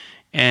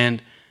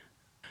 and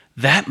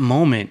that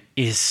moment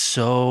is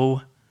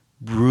so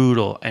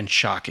brutal and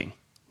shocking.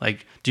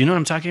 Like, do you know what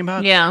I'm talking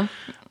about? Yeah.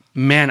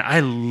 Man, I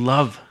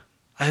love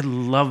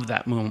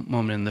that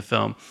moment in the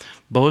film,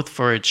 both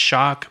for its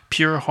shock,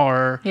 pure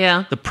horror.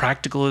 Yeah. The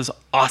practical is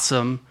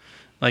awesome.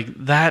 Like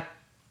that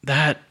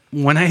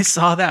when I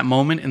saw that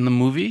moment in the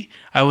movie,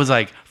 I was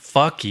like,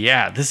 fuck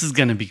yeah, this is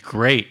going to be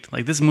great.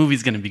 Like, this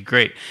movie's going to be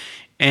great.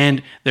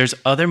 And there's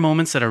other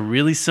moments that are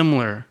really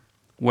similar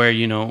where,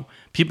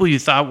 people you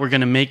thought were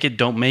going to make it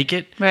don't make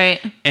it.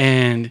 Right.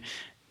 And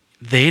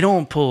they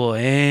don't pull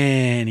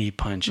any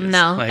punches.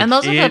 No. Like, and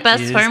those are the it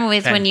best is horror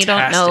movies when you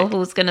don't know fantastic.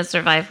 who's going to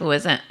survive, who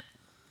isn't.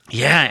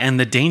 Yeah, and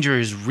the danger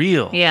is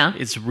real. Yeah.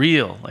 It's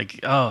real. Like,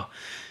 oh,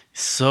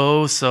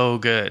 so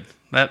good.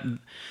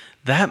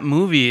 That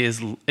movie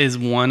is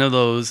one of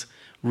those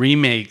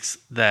remakes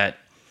that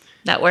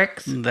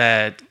works.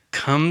 that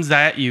comes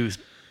at you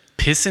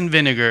piss and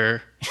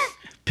vinegar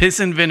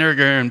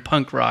and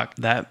punk rock.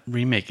 That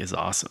remake is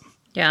awesome.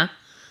 Yeah.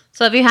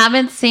 So if you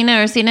haven't seen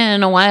it or seen it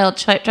in a while,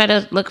 try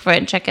to look for it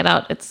and check it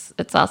out. It's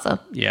awesome.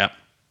 Yeah.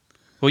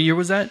 What year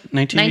was that?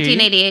 1988?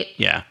 1988.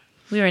 Yeah.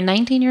 We were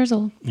 19 years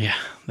old. Yeah.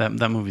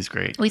 That movie's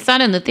great. We saw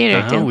it in the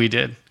theater too. We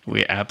did.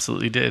 We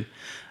absolutely did.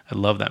 I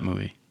love that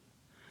movie.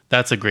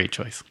 That's a great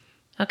choice.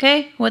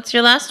 Okay, what's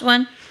your last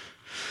one?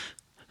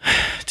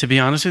 To be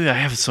honest with you, I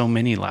have so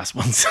many last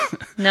ones.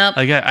 Nope.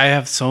 Like I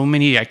have so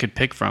many I could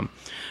pick from.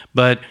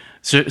 But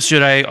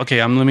should I?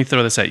 Okay, let me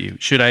throw this at you.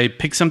 Should I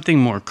pick something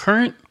more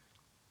current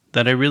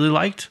that I really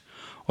liked,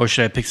 or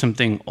should I pick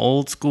something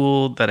old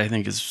school that I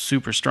think is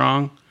super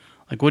strong?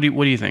 Like, what do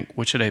you think?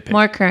 What should I pick?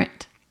 More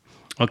current.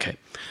 Okay,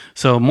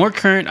 so more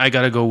current, I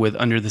gotta go with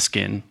Under the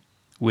Skin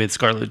with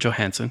Scarlett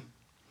Johansson.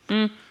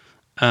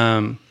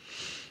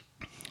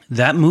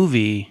 That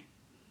movie,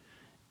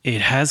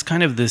 it has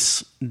kind of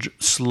this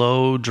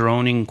slow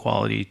droning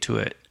quality to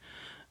it.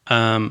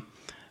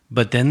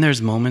 But then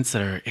there's moments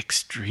that are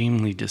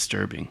extremely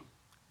disturbing.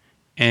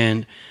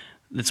 And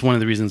that's one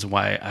of the reasons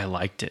why I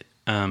liked it.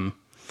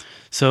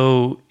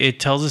 So it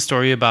tells a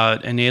story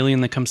about an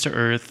alien that comes to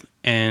Earth,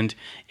 and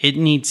it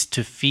needs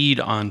to feed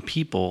on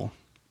people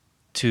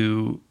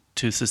to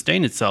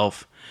sustain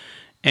itself.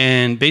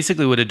 And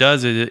basically what it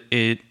does is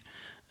it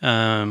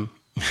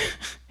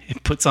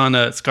it puts on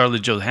a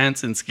Scarlett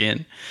Johansson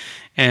skin.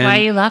 And, why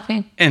are you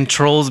laughing? And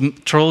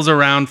trolls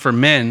around for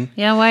men.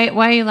 Yeah, why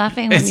are you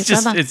laughing when you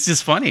said that? It's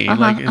just funny.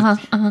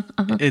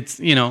 It's,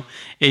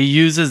 it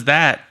uses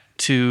that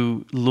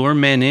to lure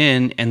men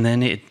in, and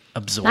then it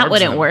absorbs them. That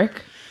wouldn't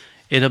work.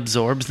 It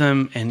absorbs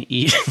them and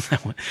eats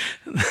them.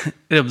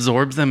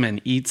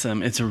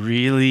 It's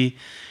really,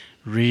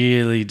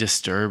 really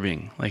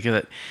disturbing. Like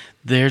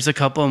there's a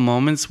couple of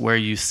moments where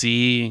you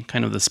see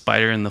kind of the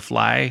spider and the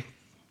fly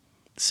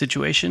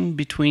situation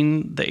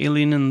between the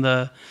alien and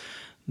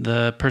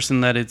the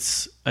person that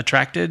it's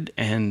attracted,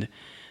 and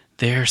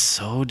they're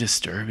so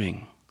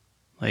disturbing.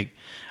 Like,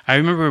 I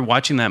remember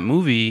watching that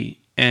movie,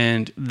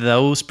 and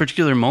those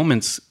particular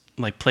moments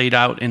like played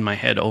out in my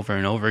head over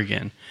and over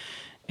again.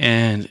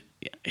 And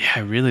yeah, I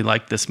really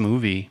like this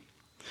movie.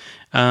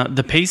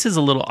 The pace is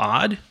a little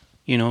odd,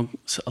 a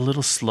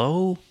little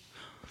slow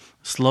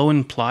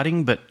in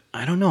plotting, but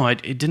I don't know.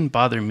 It didn't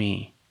bother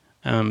me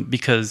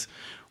because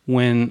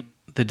when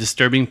the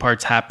disturbing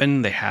parts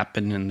happen, they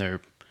happen, and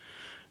they're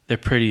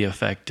pretty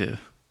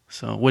effective.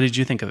 So, what did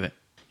you think of it?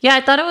 Yeah,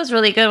 I thought it was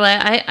really good.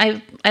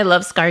 I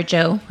love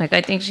ScarJo. Like,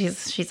 I think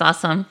she's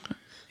awesome.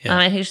 Yeah.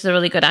 I think she's a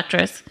really good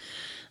actress.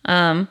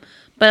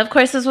 But of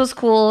course, this was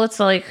cool. It's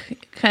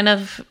like kind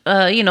of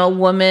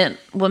woman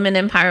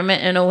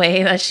empowerment in a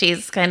way, that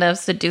she's kind of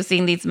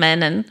seducing these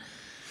men and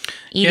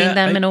eating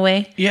them in a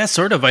way. Yeah,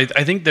 sort of. I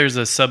think there's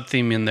a sub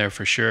theme in there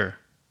for sure.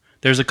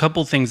 There's a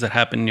couple things that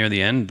happen near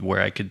the end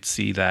where I could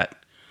see that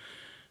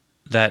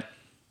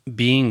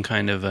being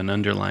kind of an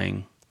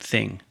underlying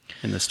thing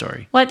in the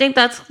story. Well, I think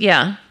that's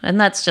and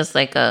that's just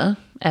like a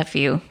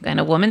FU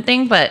kind of woman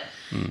thing, but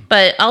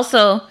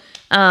also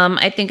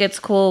I think it's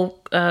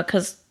cool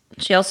because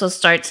she also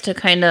starts to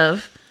kind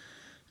of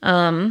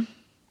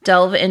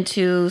delve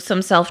into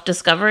some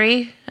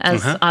self-discovery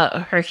as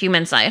her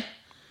human side.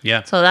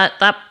 Yeah. So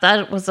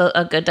that was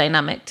a good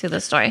dynamic to the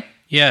story.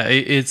 Yeah,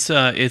 it's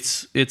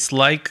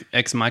like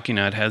Ex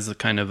Machina. It has a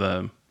kind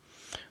of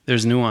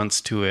there's nuance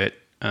to it.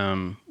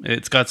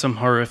 It's got some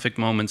horrific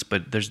moments,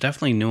 but there's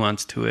definitely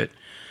nuance to it,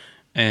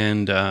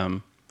 and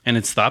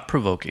it's thought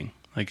provoking.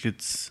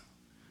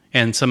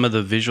 And some of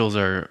the visuals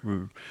are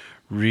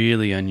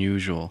really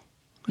unusual.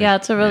 Yeah,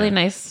 it's a really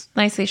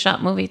nicely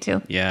shot movie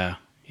too. Yeah.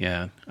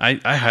 I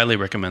highly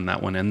recommend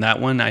that one, and that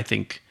one I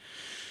think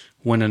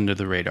went under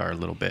the radar a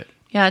little bit.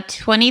 Yeah,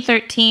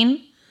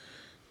 2013.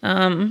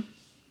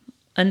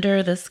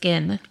 Under the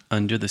Skin.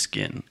 Under the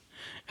Skin,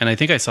 and I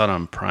think I saw it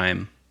on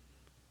Prime.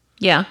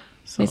 Yeah.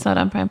 We saw it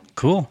on Prime.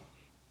 Cool.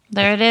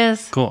 There it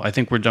is. Cool. I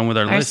think we're done with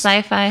our list.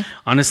 Sci-fi.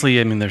 Honestly,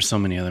 I mean, there's so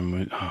many other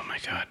movies. Oh my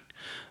God.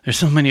 There's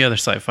so many other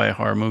sci-fi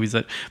horror movies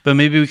but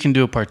maybe we can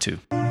do a part 2.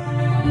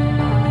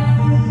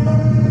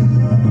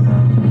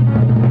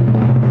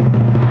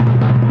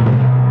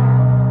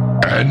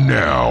 And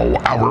now,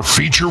 our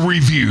feature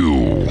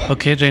review.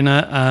 Okay,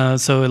 Reina.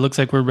 So it looks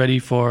like we're ready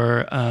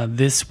for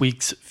this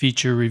week's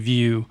feature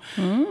review.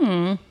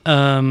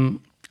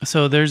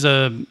 So there's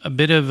a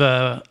bit of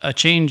a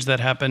change that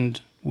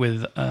happened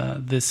with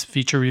this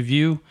feature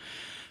review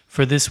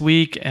for this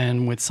week,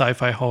 and with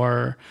SciFi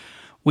Horror.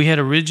 We had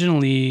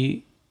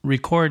originally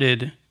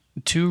recorded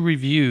 2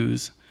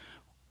 reviews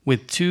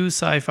with 2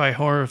 sci-fi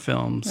horror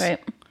films.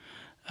 Right.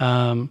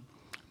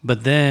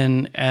 But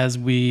then as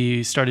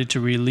we started to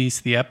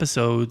release the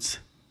episodes,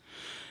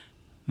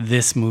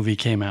 this movie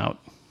came out.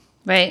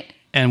 Right.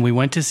 And we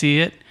went to see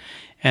it,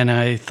 and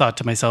I thought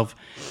to myself,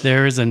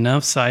 there is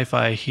enough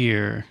sci-fi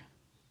here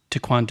to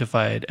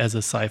quantify it as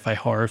a sci-fi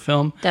horror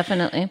film.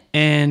 Definitely.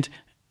 And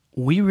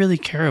we really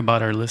care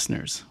about our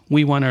listeners.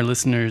 We want our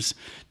listeners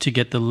to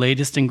get the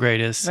latest and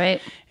greatest.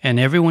 Right.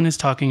 And everyone is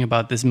talking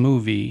about this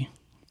movie,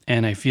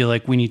 and I feel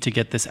like we need to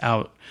get this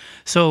out.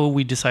 So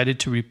we decided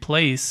to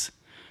replace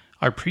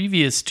our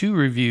previous 2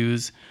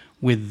 reviews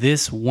with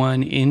this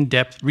one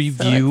in-depth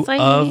review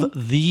of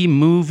the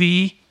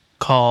movie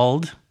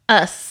called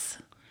Us.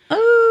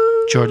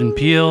 Oh, Jordan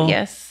Peele.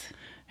 Yes.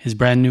 His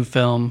brand new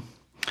film.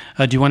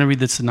 Do you want to read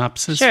the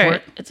synopsis for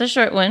it? It's a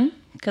short one.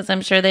 because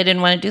I'm sure they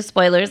didn't want to do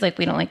spoilers like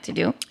we don't like to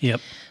do. Yep.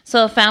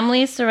 So a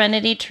family's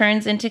serenity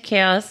turns into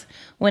chaos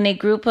when a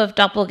group of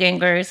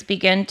doppelgangers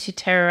begin to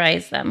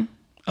terrorize them.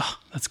 Oh,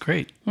 that's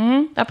great.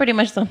 That pretty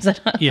much sums it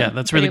up. Yeah,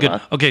 that's really good.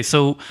 Well. Okay,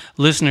 so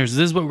listeners,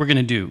 this is what we're going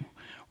to do.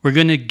 We're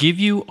going to give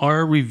you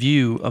our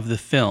review of the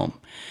film.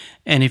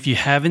 And if you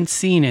haven't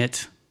seen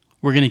it,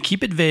 we're going to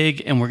keep it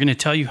vague and we're going to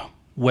tell you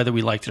whether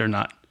we liked it or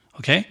not.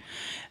 Okay?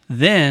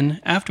 Then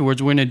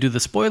afterwards, we're going to do the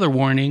spoiler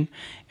warning.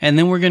 And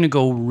then we're going to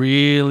go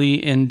really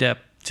in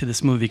depth to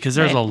this movie because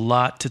there's a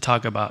lot to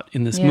talk about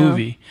in this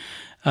movie.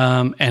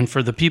 And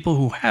for the people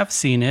who have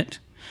seen it,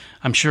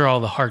 I'm sure all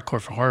the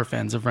hardcore horror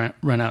fans have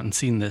run out and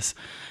seen this.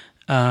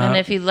 And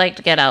if you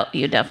liked Get Out,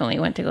 you definitely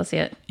went to go see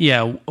it.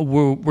 Yeah,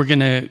 we're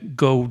gonna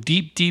go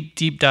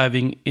deep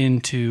diving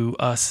into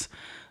us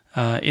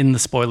in the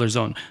spoiler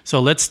zone. So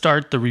let's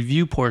start the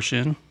review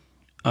portion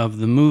of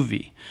the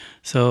movie.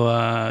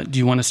 So do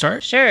you want to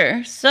start?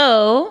 Sure.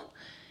 So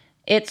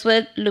it's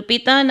with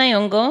Lupita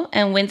Nyong'o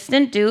and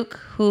Winston Duke,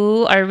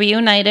 who are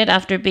reunited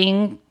after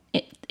being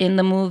in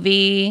the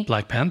movie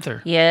Black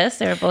Panther. Yes,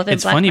 they were both in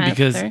It's Black funny Panther.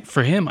 because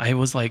for him, I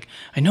was like,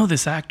 I know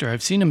this actor.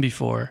 I've seen him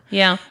before.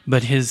 Yeah.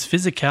 But his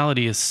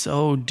physicality is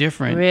so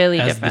different Really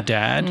as different. the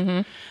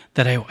dad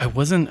that I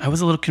was a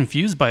little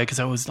confused by it because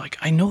I was like,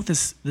 I know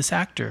this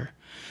actor.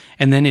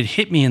 And then it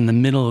hit me in the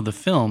middle of the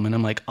film and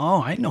I'm like,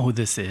 oh, I know who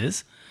this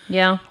is.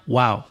 Yeah.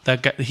 Wow,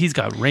 that guy, he's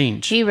got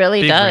range. He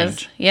really Big does.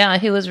 range. Yeah,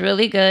 he was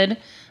really good.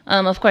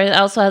 Of course, it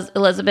also has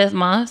Elizabeth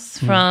Moss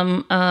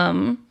from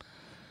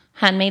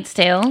Handmaid's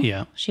Tale.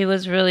 Yeah. She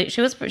was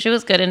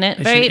good in it.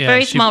 She-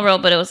 Very she- small role,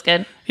 but it was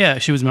good. Yeah,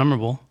 she was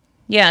memorable.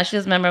 Yeah, she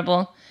was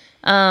memorable.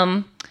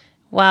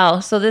 Wow.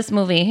 So this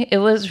movie, it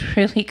was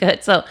really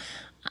good. So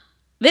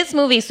this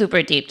movie is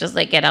super deep, just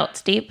like Get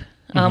Out's deep,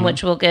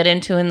 which we'll get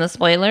into in the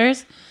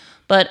spoilers.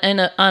 But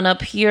on a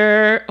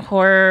pure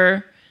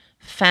horror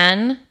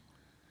fan,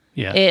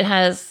 Yeah. it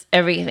has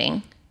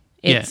everything.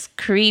 It's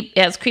It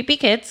has creepy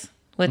kids,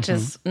 which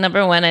is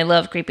number one. I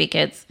love creepy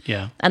kids.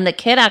 Yeah. And the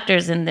kid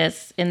actors in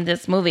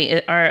this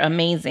movie are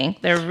amazing.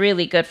 They're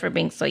really good for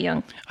being so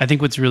young. I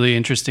think what's really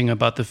interesting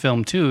about the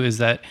film too is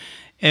that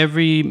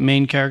every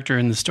main character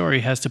in the story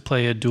has to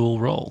play a dual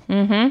role.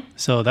 Mm-hmm.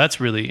 So that's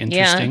really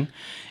interesting.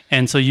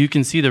 And so you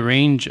can see the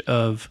range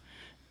of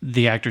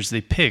the actors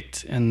they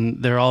picked,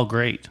 and they're all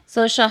great.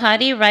 So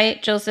Shahadi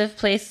Wright Joseph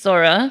plays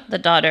Sora, the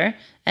daughter,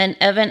 and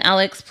Evan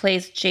Alex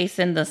plays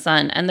Jason, the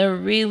son. And they're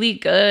really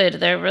good.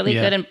 They're really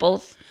good in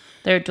both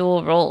their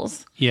dual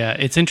roles. Yeah,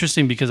 it's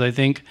interesting because I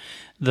think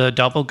the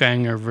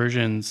doppelganger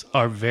versions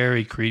are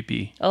very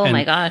creepy. Oh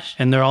my gosh.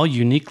 And they're all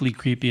uniquely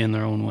creepy in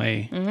their own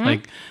way.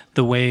 Like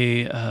the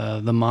way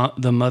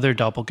the mother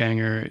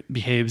doppelganger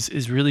behaves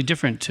is really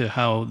different to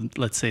how,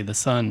 let's say, the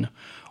son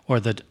or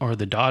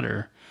the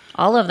daughter.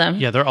 All of them.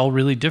 Yeah, they're all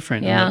really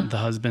different. Yeah. And the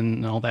husband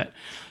and all that.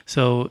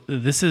 So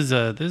this is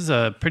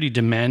a pretty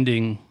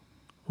demanding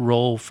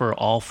role for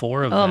all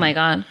four of them. Oh my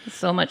God.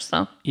 So much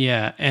so.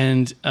 Yeah,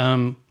 and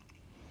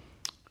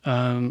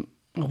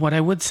what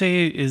I would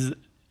say is,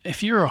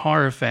 if you're a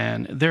horror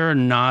fan, there are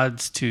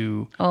nods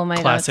to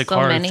classic so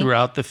horror many.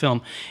 throughout the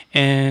film.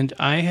 And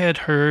I had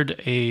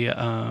heard a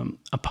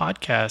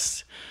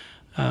podcast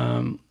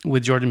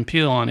with Jordan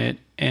Peele on it,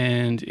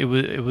 and it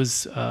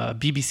was a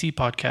BBC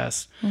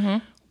podcast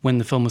when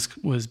the film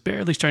was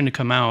barely starting to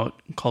come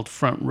out, called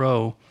Front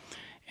Row.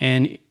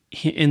 And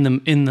in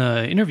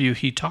the interview,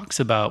 he talks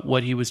about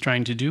what he was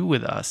trying to do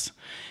with us.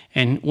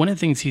 And one of the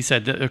things he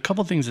said, there are a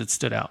couple of things that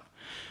stood out.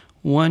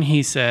 One,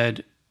 he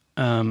said,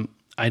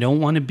 I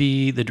don't want to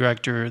be the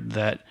director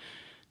that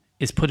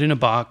is put in a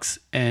box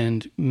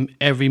and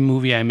every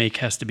movie I make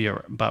has to be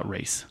about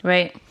race.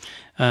 Right.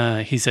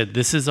 He said,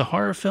 this is a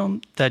horror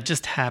film that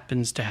just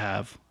happens to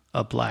have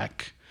a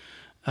black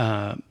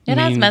It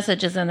has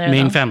messages in there.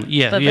 main though. family.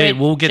 Yeah, But yeah. very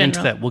We'll get into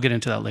general. that. We'll get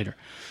into that later.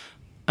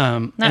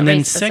 And Not then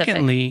race specific.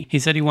 secondly, he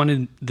said he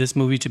wanted this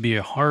movie to be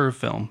a horror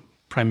film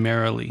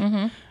primarily.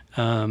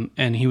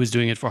 And he was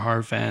doing it for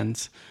horror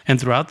fans. And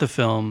throughout the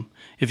film,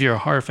 if you're a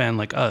horror fan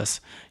like us,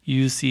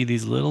 you see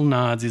these little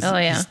nods.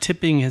 He's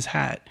tipping his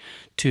hat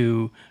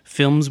to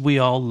films we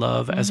all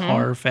love as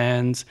horror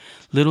fans,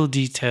 little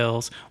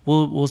details.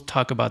 We'll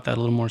talk about that a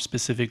little more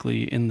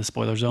specifically in the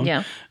spoiler zone.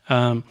 Yeah.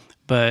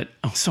 But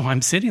so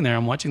I'm sitting there,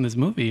 I'm watching this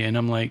movie, and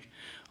I'm like,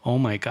 oh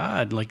my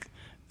God, like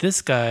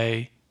this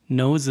guy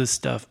knows this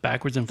stuff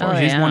backwards and forwards.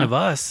 He's one of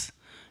us,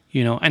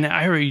 you know. And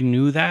I already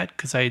knew that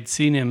because I had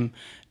seen him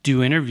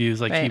do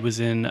interviews. Like he was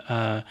in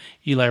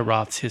Eli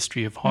Roth's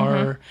History of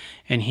Horror,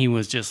 and he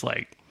was just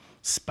like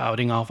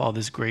spouting off all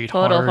this great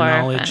Total horror horror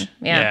knowledge.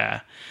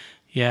 fan.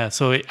 Yeah.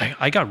 So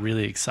I got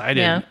really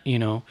excited, you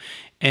know.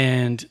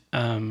 And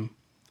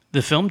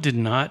the film did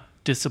not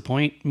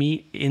disappoint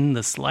me in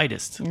the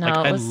slightest. No,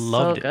 like, it was I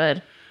loved so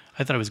good.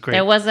 I thought it was great.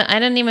 There wasn't. I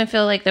didn't even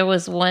feel like there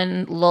was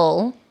one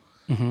lull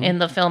in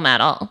the film at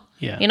all.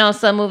 Yeah. You know,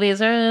 some movies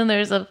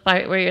there's a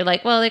part where you're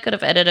like, well, they could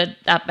have edited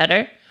that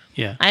better.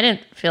 Yeah. I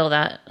didn't feel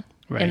that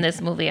Right. in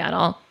this movie at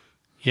all.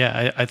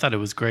 Yeah, I thought it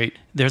was great.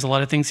 There's a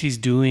lot of things he's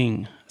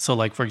doing So,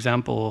 like, for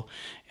example,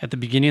 at the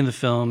beginning of the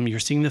film,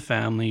 you're seeing the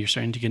family, you're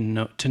starting to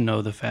get to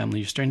know the family,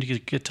 you're starting to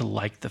get to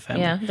like the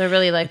family. Yeah, they're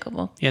really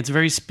likable. Yeah, it's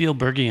very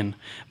Spielbergian.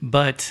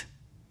 But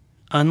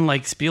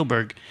unlike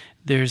Spielberg,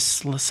 there's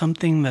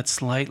something that's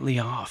slightly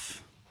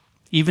off,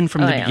 even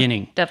from the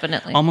beginning.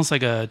 Definitely. Almost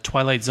like a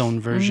Twilight Zone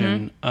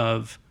version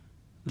of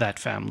that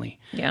family.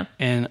 Yeah.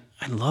 And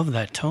I love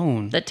that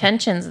tone. The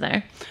tension's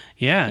there.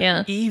 Yeah.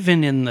 Yeah.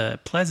 Even in the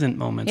pleasant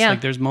moments. Yeah.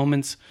 Like there's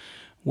moments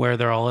where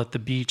they're all at the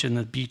beach and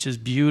the beach is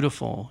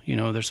beautiful. You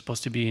know, they're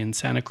supposed to be in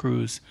Santa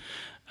Cruz.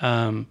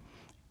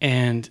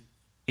 And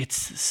it's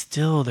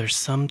still, there's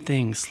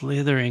something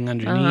slithering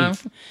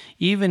underneath,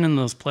 even in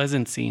those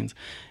pleasant scenes.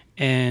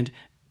 And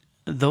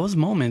those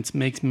moments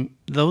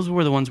those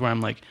were the ones where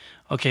I'm like,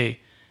 okay,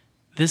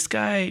 this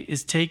guy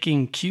is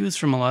taking cues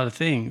from a lot of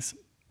things,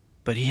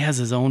 but he has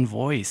his own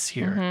voice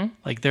here.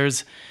 Like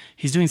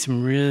he's doing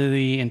some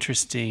really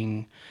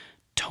interesting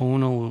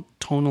tonal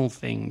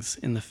things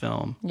in the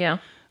film. Yeah.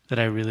 That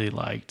I really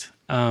liked.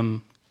 Yeah,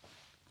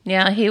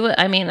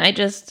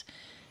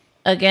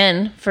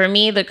 again, for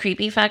me, the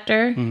creepy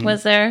factor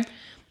was there.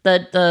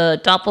 The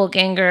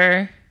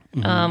doppelganger,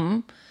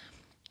 the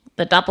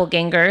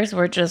doppelgangers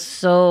were just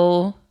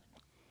so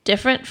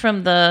different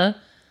from the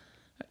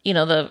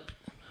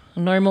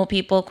normal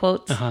people,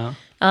 quotes.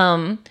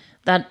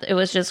 That it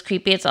was just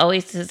creepy. It's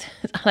always just,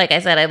 like I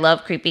said, I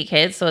love creepy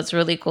kids, so it's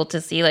really cool to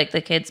see like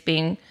the kids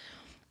being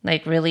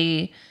like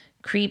really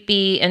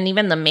creepy, and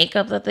even the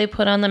makeup that they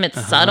put on them,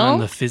 it's subtle.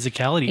 And the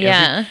physicality.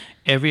 Yeah.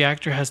 Every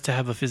actor has to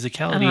have a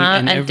physicality,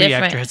 and every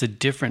actor has a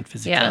different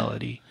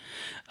physicality.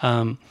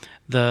 Yeah.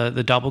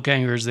 The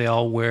doppelgangers, they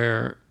all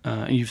wear,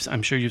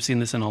 I'm sure you've seen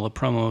this in all the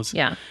promos.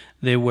 Yeah.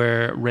 They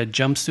wear red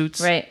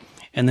jumpsuits. Right.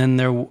 And then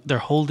they're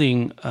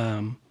holding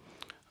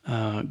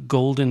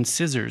golden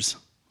scissors.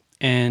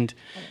 And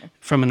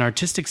from an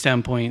artistic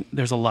standpoint,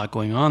 there's a lot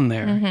going on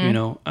there. You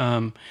know,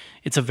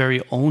 it's a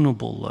very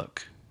ownable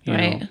look. You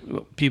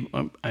know,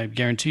 people, I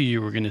guarantee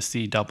you we're going to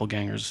see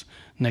doppelgangers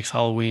next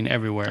Halloween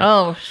everywhere.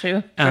 Oh,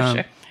 sure, for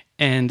sure.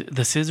 And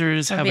the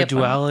scissors have a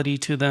duality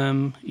to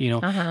them. You know,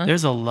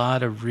 there's a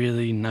lot of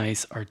really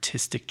nice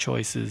artistic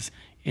choices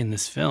in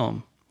this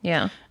film.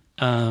 Yeah.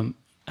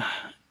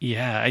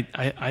 Yeah,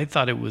 I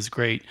thought it was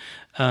great.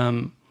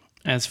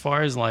 As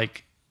far as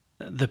like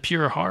the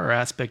pure horror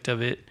aspect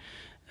of it,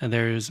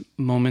 there's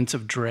moments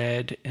of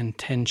dread and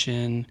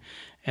tension,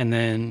 and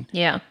then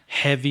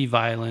heavy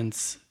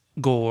violence,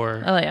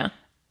 gore. Oh yeah,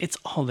 it's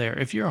all there.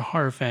 If you're a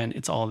horror fan,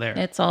 it's all there.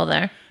 It's all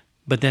there.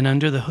 But then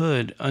under the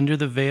hood, under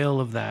the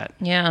veil of that,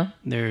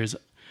 there's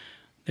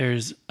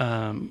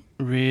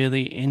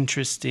really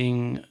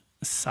interesting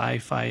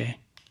sci-fi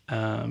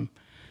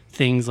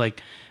things.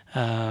 Like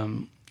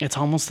it's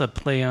almost a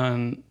play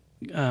on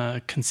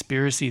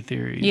conspiracy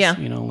theories. Yeah,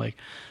 you know, like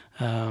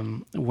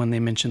when they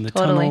mention the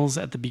tunnels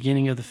at the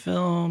beginning of the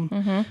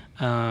film.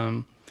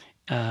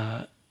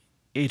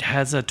 It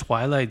has a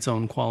Twilight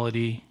Zone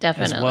quality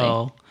as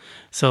well.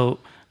 So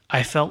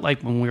I felt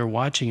like when we were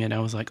watching it, I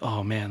was like,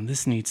 oh man,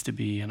 this needs to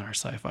be in our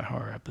sci-fi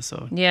horror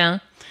episode. Yeah.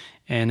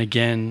 And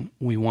again,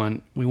 we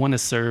want to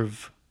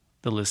serve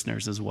the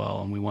listeners as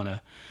well, and we want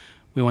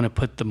to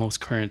put the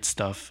most current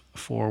stuff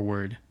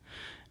forward.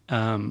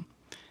 I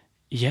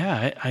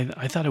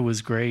thought it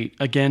was great.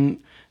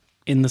 Again,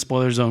 in the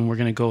spoiler zone, we're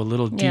going to go a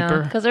little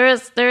deeper because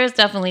there is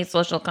definitely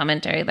social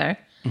commentary there.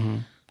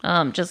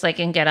 Just like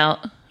in Get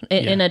Out,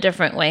 in a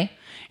different way,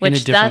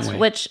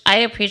 which I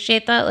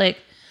appreciate that. Like,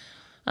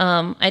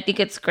 I think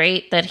it's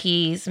great that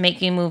he's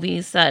making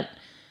movies that,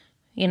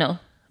 you know,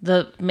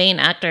 the main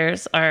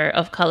actors are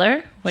of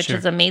color, which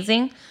is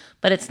amazing.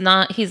 But it's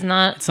not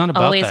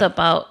always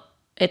about.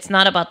 It's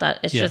not about that.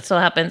 It just so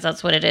happens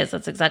that's what it is.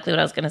 That's exactly what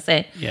I was going to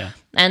say. Yeah.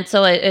 And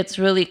so it's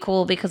really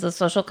cool because the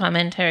social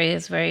commentary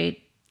is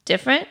very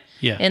different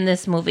in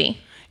this movie.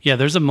 Yeah,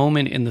 there's a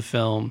moment in the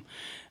film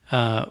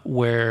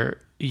where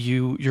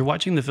you're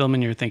watching the film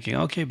and you're thinking,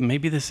 okay,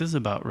 maybe this is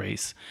about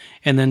race.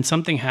 And then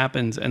something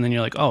happens and then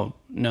you're like, oh,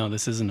 no,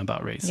 this isn't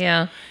about race.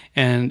 Yeah.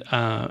 And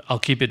I'll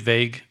keep it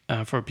vague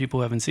for people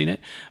who haven't seen it.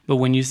 But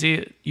when you see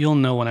it, you'll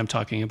know what I'm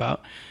talking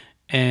about.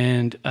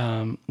 And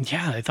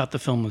I thought the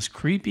film was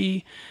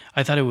creepy.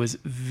 I thought it was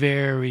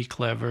very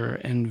clever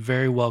and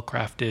very well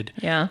crafted.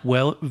 Yeah.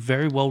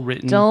 Very well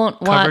written.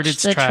 Don't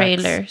watch the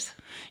trailers.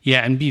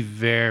 Yeah, and be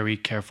very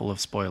careful of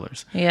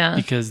spoilers. Yeah.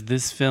 Because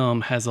this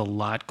film has a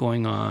lot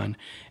going on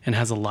and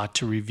has a lot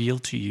to reveal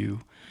to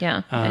you.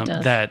 Yeah, it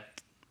does.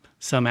 That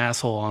some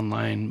asshole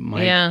online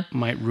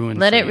might ruin.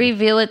 Let it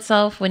reveal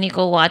itself when you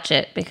go watch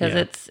it,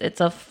 because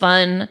it's a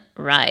fun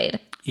ride.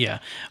 Yeah,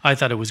 I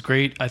thought it was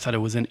great. I thought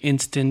it was an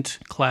instant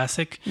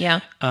classic.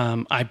 Yeah.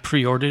 I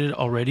pre-ordered it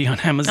already on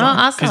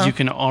Amazon because you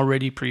can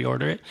already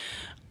pre-order it.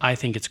 I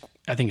think it's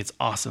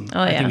awesome.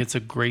 Oh, I think it's a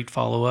great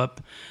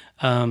follow-up.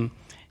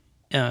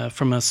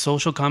 From a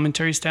social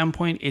commentary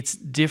standpoint, it's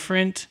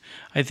different.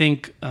 I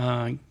think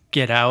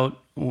Get Out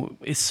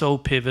is so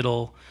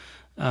pivotal,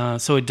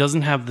 so it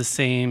doesn't have the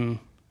same.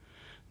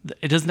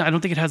 I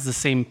don't think it has the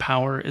same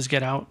power as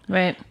Get Out.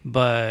 Right.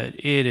 But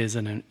it's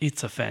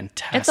a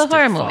fantastic it's a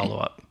horror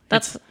follow-up.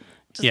 That's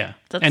yeah,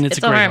 that's, and it's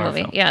a a great horror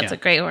movie. film. Yeah, it's a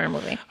great horror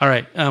movie. All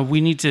right, we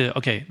need to.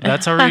 Okay,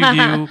 that's our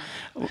review.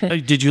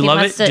 Did you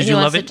love it? Did you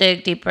love it? To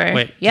dig deeper.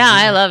 Wait, yeah,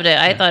 I loved it.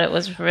 I thought it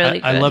was really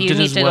good. I loved you it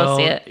need as to well.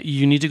 go see it.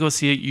 You need to go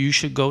see it. You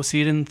should go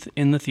see it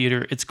in the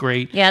theater. It's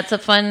great. Yeah, it's a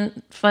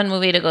fun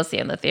movie to go see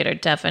in the theater.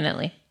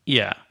 Definitely.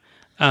 Yeah,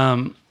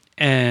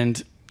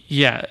 and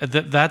yeah,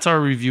 that's our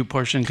review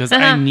portion because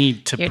I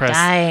need to press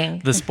dying.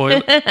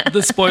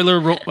 the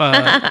spoiler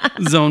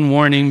zone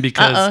warning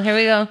because here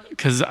we go.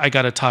 Because I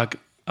got to talk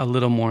a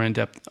little more in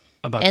depth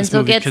about Enzo this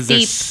movie gets because deep.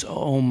 there's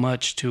so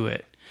much to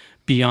it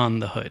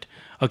beyond the hood.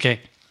 Okay,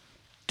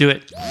 do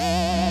it.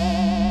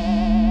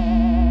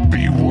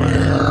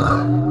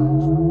 Beware.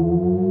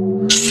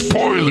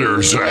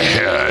 Spoilers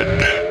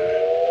ahead.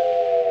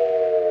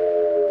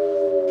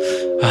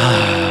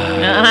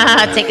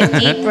 Take a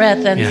deep breath,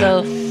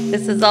 Enzo.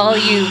 This is all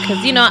you, because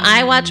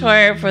I watch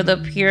horror for the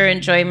pure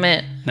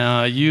enjoyment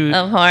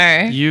of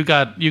horror. You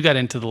got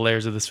into the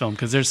layers of this film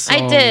because there's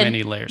so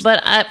many layers.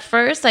 But at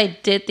first, I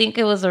did think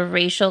it was a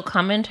racial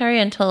commentary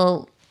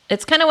until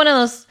it's kind of one of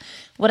those.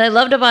 What I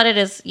loved about it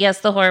is,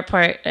 yes, the horror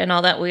part and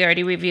all that we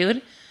already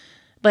reviewed,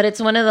 but it's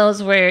one of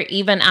those where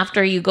even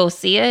after you go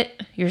see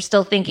it, you're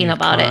still thinking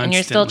about it and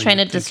you're still trying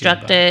to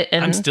destruct it.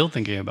 And I'm still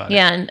thinking about it.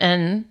 Yeah,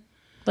 and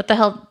what the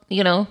hell,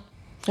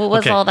 what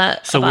was all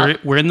that so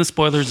about? we're in the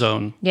spoiler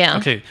zone. Yeah.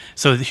 Okay.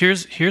 So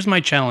here's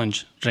my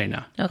challenge,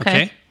 Reina.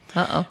 Okay.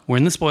 Uh-oh. We're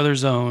in the spoiler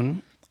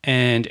zone,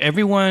 and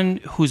everyone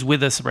who's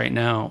with us right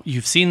now,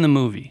 you've seen the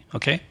movie,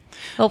 okay?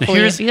 Hopefully,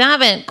 if you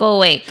haven't, go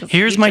away.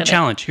 Here's my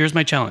challenge.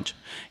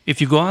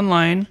 If you go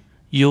online,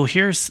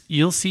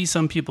 you'll see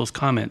some people's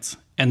comments,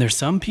 and there's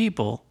some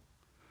people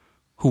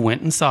who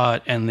went and saw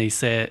it, and they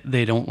said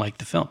they don't like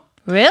the film.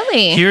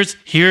 Really?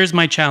 Here's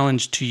my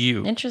challenge to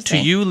you.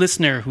 Interesting. To you,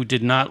 listener, who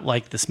did not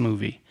like this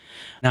movie.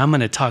 Now I'm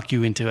going to talk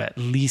you into at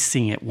least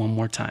seeing it one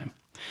more time.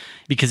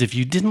 Because if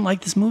you didn't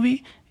like this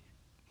movie,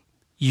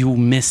 you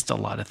missed a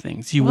lot of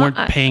things. You weren't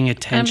paying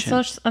attention.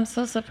 I'm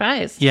so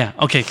surprised. Yeah.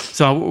 Okay.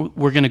 So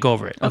we're going to go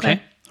over it.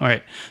 Okay? All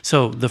right.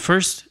 So the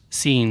first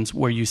scenes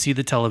where you see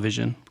the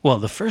television, well,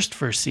 the first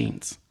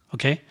scenes,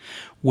 okay,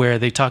 where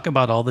they talk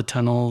about all the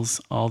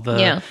tunnels, all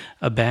the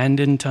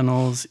abandoned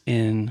tunnels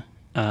in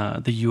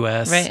the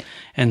U.S. Right.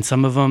 And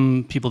some of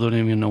them, people don't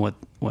even know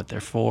what they're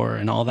for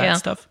and all that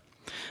stuff.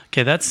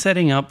 Okay, that's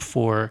setting up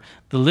for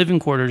the living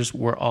quarters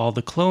where all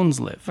the clones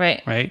live.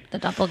 Right. Right? The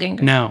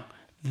doppelganger. Now,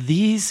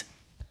 these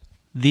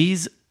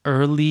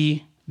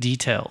early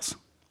details,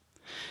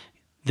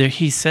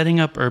 he's setting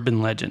up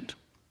urban legend.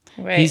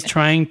 Right. He's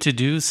trying to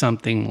do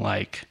something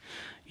like,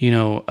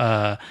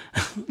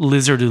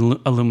 lizard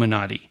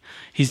Illuminati.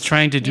 He's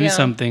trying to do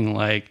something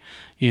like,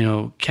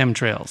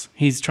 chemtrails.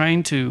 He's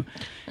trying to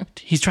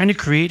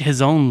create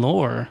his own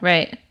lore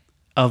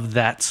of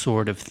that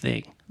sort of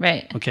thing.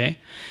 Right. Okay.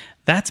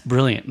 That's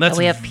brilliant.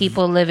 We have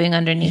people living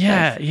underneath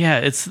us. Yeah.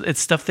 It's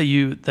stuff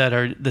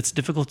that's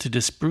difficult to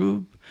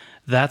disprove.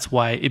 That's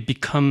why it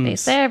becomes. They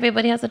say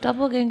everybody has a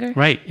doppelganger.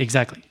 Right.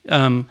 Exactly.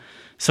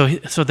 So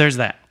there's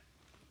that.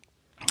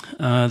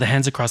 The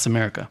Hands Across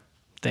America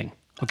thing.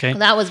 Okay.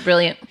 That was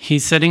brilliant.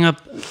 He's setting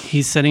up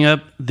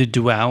the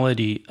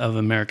duality of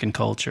American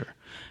culture.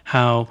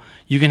 How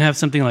you can have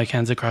something like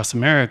Hands Across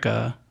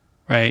America,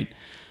 right?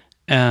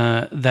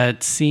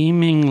 That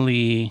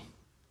seemingly,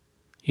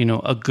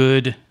 a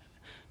good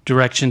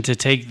direction to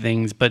take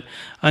things, but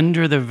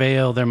under the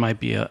veil there might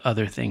be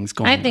other things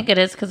going on. I think it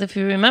is because if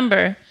you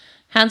remember,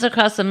 Hands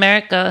Across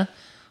America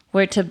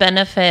were to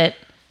benefit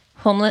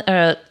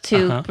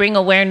bring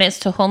awareness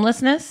to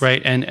homelessness,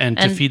 right, and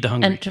to feed the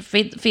hungry, and to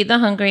feed the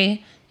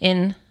hungry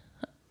in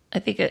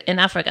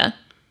Africa,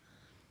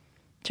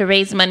 to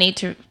raise money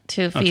to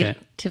feed.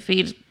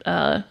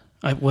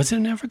 Was it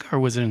in Africa or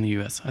was it in the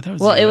U.S.? I thought it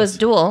was. Well, it was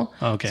dual.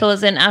 Oh, okay. So it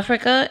was in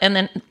Africa, and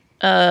then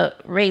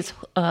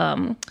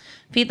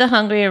feed the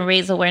hungry and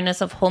raise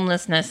awareness of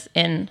homelessness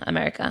in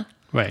America.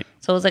 Right.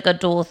 So it was like a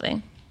dual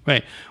thing.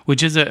 Right,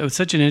 which is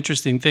such an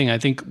interesting thing. I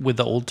think with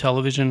the old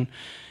television,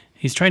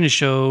 he's trying to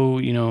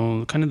show,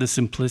 kind of the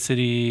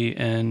simplicity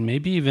and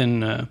maybe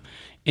even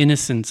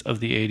innocence of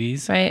the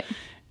 80s. Right.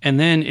 And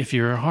then if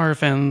you're a horror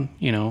fan,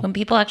 when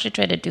people actually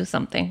try to do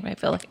something, I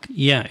feel like.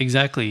 Yeah,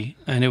 exactly.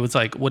 And it was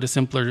like, what a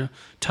simpler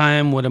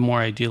time, what a more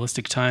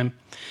idealistic time.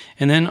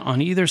 And then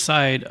on either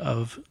side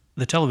of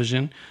the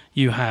television,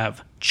 you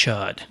have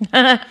Chud.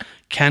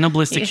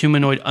 Cannibalistic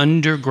humanoid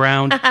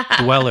underground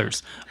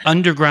dwellers.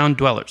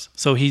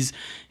 So he's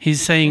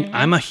saying,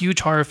 I'm a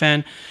huge horror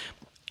fan.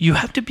 You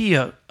have to be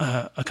a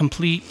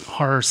complete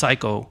horror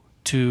psycho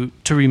to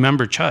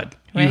remember Chud.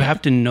 Right. You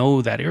have to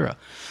know that era.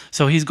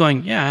 So he's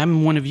going, yeah,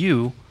 I'm one of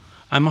you.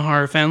 I'm a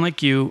horror fan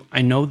like you.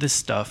 I know this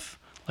stuff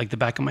like the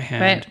back of my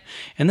hand. Right.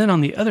 And then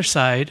on the other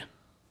side,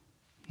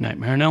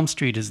 Nightmare on Elm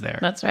Street is there.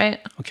 That's right.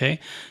 Okay.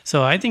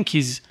 So I think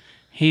he's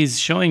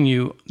showing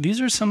you,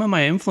 these are some of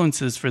my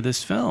influences for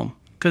this film.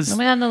 Oh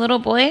my God, the little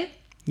boy?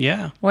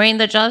 Yeah. Wearing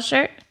the Jaws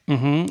shirt?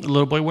 Mm-hmm. The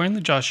little boy wearing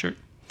the Jaws shirt.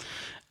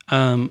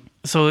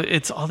 so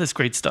it's all this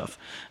great stuff.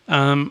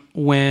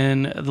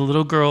 When the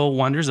little girl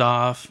wanders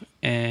off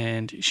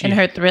and she In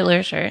her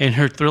Thriller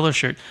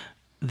shirt.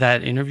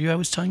 That interview I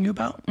was telling you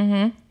about,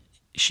 the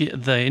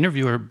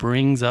interviewer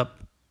brings up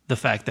the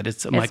fact that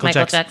it's Michael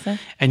Jackson.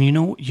 And you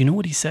know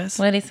what he says?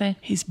 What did he say?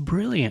 He's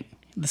brilliant.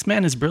 This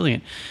man is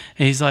brilliant.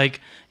 And he's like,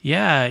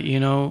 yeah,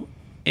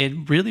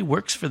 it really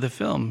works for the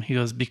film. He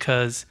goes,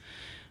 because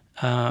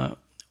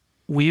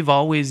we've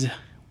always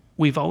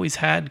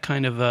had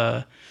kind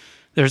of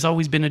there's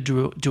always been a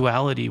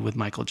duality with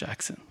Michael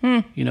Jackson.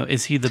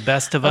 Is he the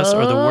best of us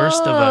or the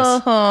worst of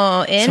us?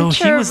 Oh,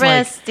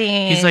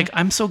 interesting. He's like,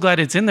 I'm so glad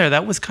it's in there.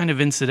 That was kind of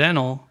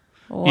incidental.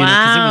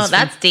 Wow,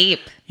 that's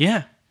deep.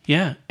 Yeah.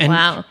 And,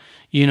 wow.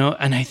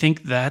 And I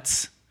think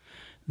that's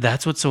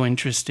what's so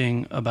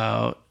interesting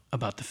about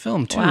the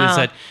film too, is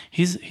that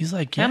he's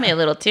like, Got me a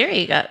little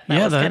teary. That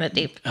was kind of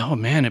deep. Oh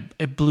man,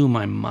 it blew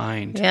my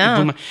mind.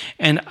 Yeah.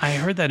 And I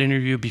heard that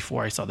interview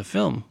before I saw the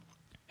film.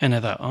 And I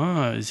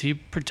thought, is he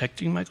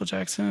protecting Michael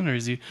Jackson, or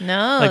is he?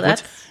 No,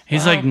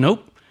 he's like,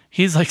 nope.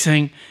 He's like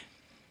saying,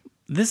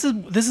 this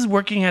is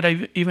working at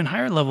an even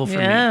higher level for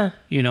me.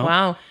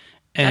 Wow.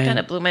 And that kind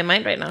of blew my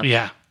mind right now.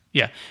 Yeah.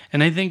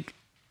 And I think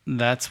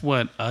that's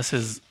what Us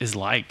is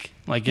like.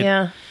 I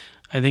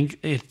think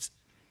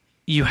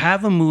you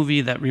have a movie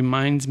that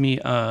reminds me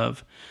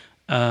of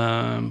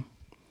The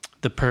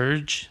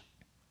Purge.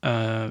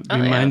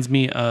 Reminds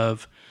me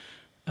of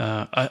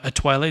a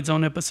Twilight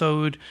Zone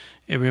episode.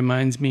 It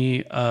reminds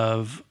me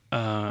of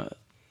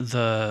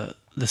the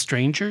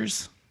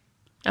Strangers.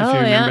 If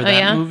you remember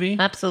that movie.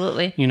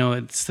 Absolutely.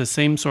 It's the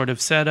same sort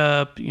of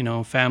setup,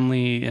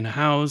 family in a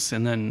house,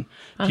 and then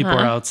people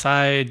are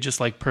outside, just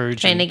like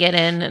Purge. Trying to get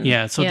in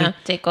and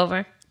take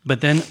over.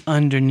 But then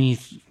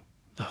underneath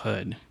the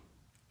hood,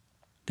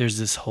 there's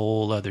this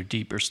whole other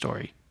deeper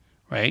story,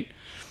 right?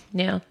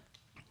 Yeah.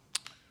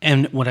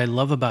 And what I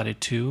love about it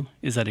too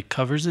is that it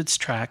covers its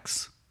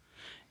tracks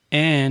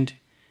and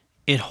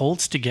it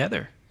holds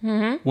together.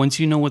 Mm-hmm. Once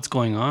you know what's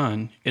going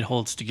on, it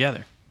holds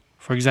together.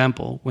 For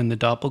example, when the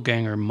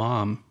doppelganger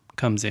mom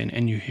comes in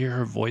and you hear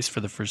her voice for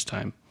the first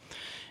time,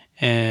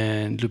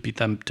 and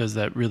Lupita does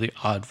that really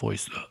odd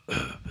voice.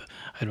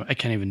 I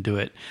can't even do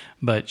it,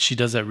 but she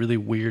does that really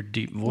weird,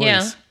 deep voice.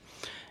 Yeah.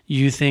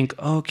 You think,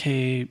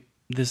 okay,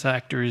 this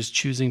actor is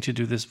choosing to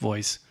do this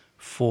voice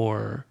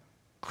for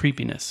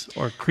creepiness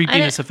or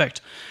creepiness effect.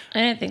 I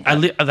didn't think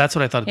that. That's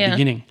what I thought at the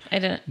beginning. I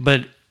didn't.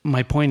 But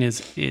my point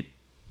is, it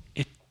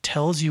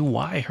tells you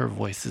why her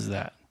voice is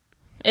that.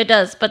 It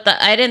does, but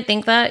I didn't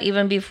think that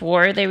even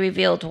before they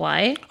revealed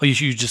why. Oh,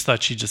 you just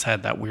thought she just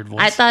had that weird voice?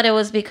 I thought it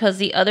was because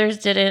the others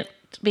didn't,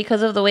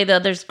 because of the way the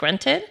others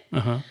grunted.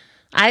 Uh-huh.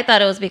 I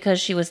thought it was because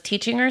she was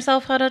teaching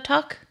herself how to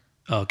talk.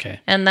 Okay.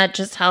 And that's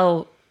just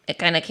how it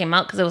kind of came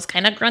out, because it was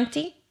kind of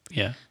grunty.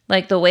 Yeah.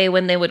 Like the way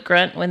when they would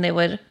grunt,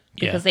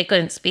 because they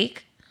couldn't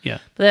speak. Yeah.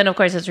 But then, of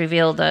course, it's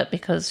revealed that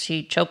because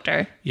she choked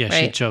her. Yeah,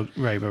 right? she choked.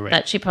 Right.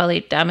 That she probably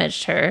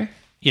damaged her.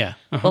 Yeah,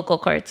 vocal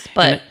cords,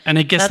 but and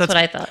I guess that's what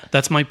I thought.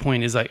 That's my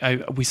point. Is like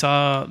we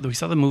saw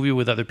the movie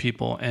with other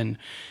people, and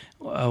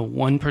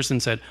one person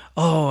said,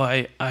 "Oh,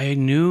 I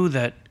knew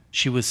that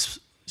she was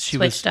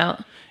switched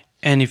out."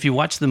 And if you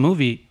watch the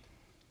movie,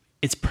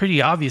 it's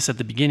pretty obvious at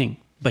the beginning.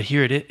 But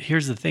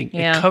here's the thing: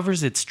 it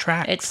covers its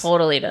tracks. It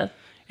totally does.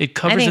 It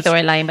covers. I think they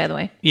were lying, by the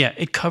way. Yeah,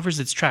 it covers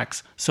its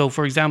tracks. So,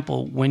 for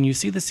example, when you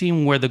see the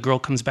scene where the girl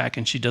comes back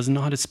and she doesn't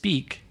know how to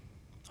speak,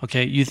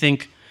 okay, you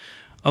think,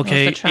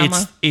 okay,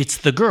 it's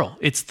the girl,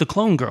 it's the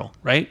clone girl,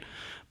 right?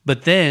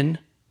 But then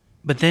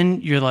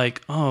you're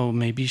like, oh,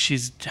 maybe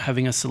she's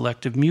having a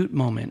selective mute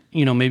moment.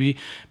 Maybe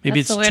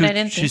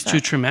she's too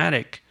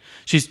traumatic.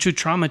 She's too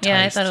traumatized.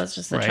 Yeah, I thought it was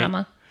just the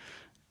trauma.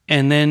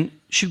 And then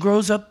she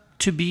grows up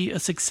to be a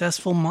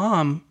successful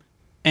mom,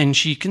 and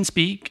she can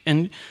speak,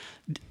 and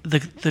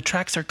the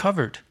tracks are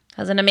covered.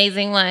 Has an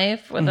amazing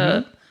life with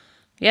I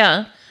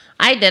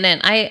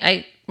didn't.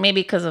 I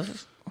maybe because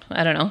of,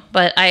 I don't know,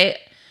 but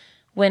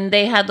when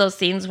they had those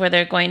scenes where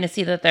they're going to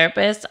see the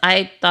therapist,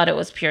 I thought it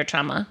was pure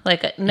trauma.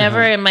 Like,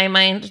 never in my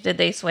mind did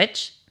they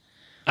switch.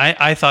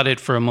 I thought it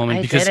for a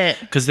moment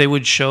because they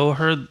would show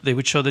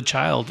the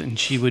child, and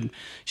she would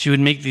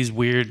make these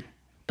weird.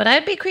 But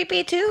I'd be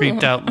creepy too.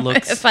 Creeped out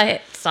looks if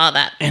I saw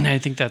that. And I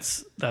think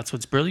that's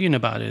what's brilliant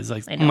about it. Is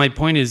like, my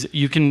point is,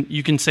 you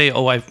can say,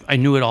 oh, I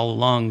knew it all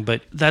along,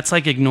 but that's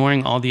like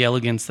ignoring all the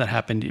elegance that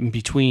happened in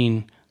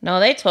between. No,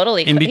 they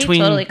totally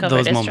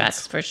covered those his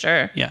tracks for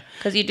sure. Yeah,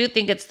 because you do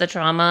think it's the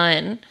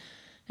trauma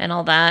and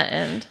all that,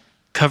 and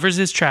covers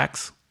his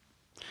tracks.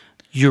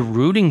 You're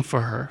rooting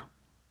for her.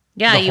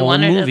 Yeah, you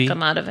want her to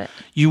come out of it.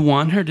 You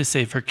want her to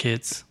save her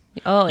kids.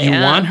 Oh, yeah.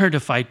 You want her to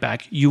fight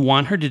back. You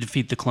want her to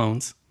defeat the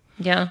clones.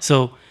 Yeah.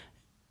 So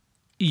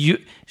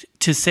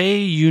to say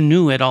you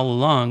knew it all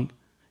along,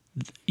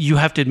 you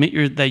have to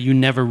admit that you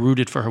never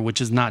rooted for her,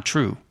 which is not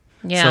true.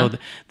 Yeah. So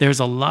there's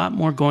a lot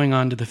more going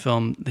on to the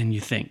film than you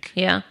think.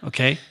 Yeah.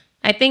 Okay?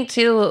 I think,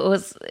 too, it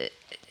was,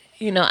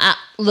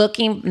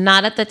 looking,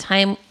 not at the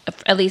time,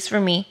 at least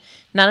for me,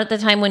 not at the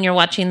time when you're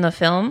watching the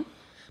film,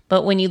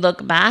 but when you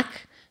look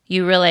back,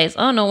 you realize,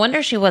 oh, no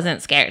wonder she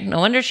wasn't scared. No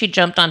wonder she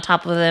jumped on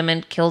top of them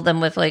and killed them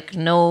with like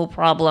no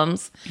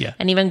problems. Yeah.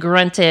 And even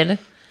grunted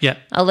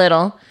a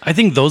little. I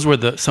think those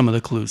were some of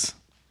the clues.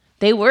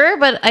 They were,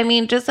 but I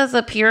mean, just as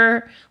a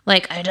pure,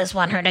 like, I just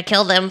want her to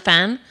kill them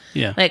fan.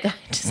 Yeah. Like, I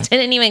just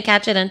didn't even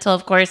catch it until,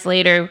 of course,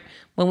 later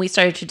when we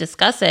started to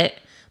discuss it.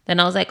 Then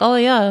I was like, oh,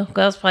 yeah,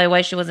 that's probably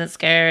why she wasn't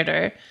scared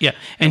or. Yeah.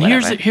 And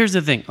here's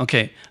the thing.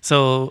 Okay.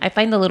 So. I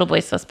find the little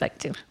boy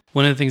suspect, too.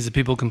 One of the things that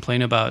people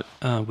complain about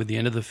with the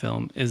end of the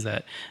film is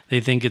that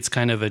they think it's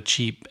kind of a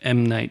cheap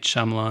M. Night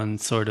Shyamalan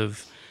sort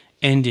of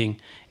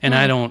ending. And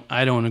I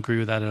don't agree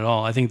with that at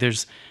all. I think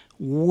there's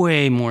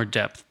way more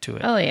depth to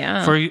it. Oh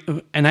yeah.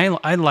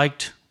 I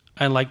liked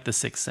The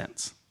Sixth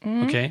Sense.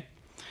 Okay,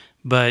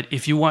 but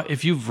if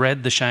you've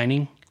read The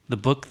Shining, the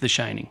book The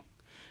Shining,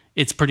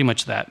 it's pretty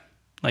much that.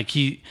 Like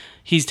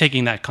he's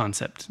taking that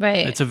concept.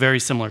 Right. It's a very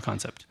similar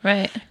concept.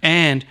 Right.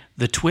 And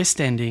the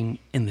twist ending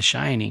in The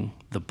Shining,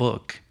 the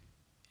book,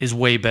 is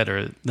way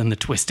better than the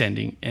twist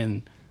ending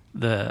in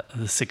the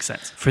Sixth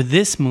Sense. For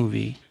this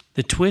movie,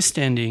 the twist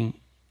ending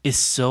is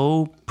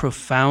so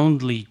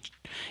profoundly.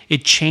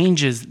 It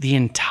changes the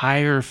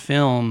entire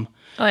film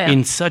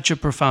in such a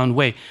profound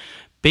way.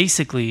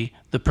 Basically,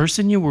 the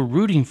person you were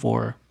rooting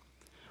for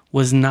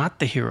was not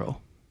the hero.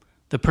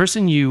 The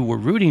person you were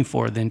rooting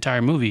for the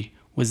entire movie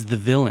was the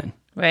villain.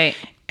 Right.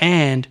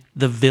 And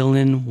the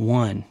villain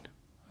won.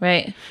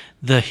 Right.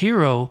 The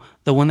hero,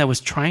 the one that was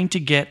trying to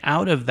get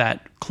out of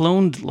that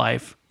cloned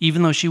life,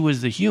 even though she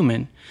was the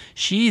human,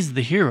 she's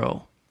the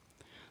hero.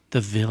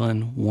 The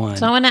villain won.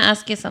 So I want to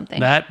ask you something.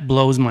 That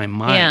blows my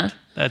mind. Yeah.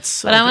 That's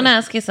so But I want to good.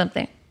 ask you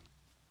something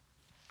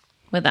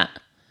with that.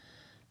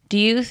 Do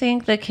you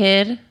think the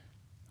kid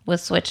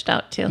was switched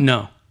out too?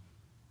 No.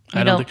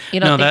 I don't think. You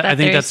don't think that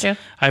theory is true?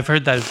 I've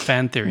heard that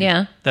fan theory.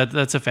 Yeah.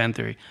 That's a fan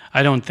theory.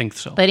 I don't think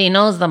so. But he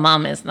knows the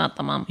mom is not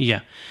the mom.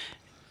 Yeah.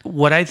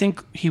 What I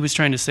think he was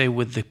trying to say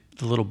with the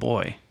little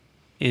boy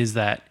is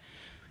that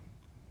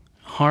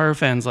horror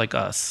fans like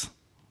us,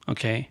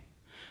 okay,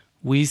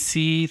 we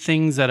see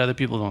things that other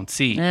people don't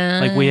see.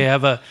 Like we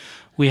have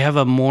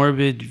a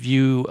morbid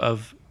view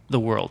of the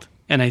world.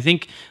 And I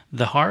think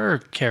the horror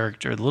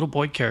character, the little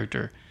boy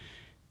character,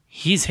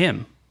 he's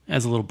him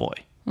as a little boy.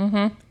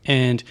 Mm-hmm.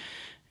 And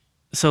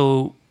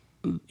so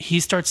he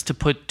starts to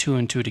put two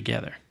and two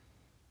together.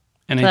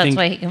 And So I that's think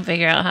why he can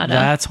figure out how to.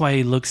 that's why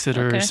he looks at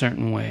her Okay. a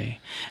certain way.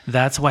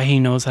 That's why he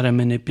knows how to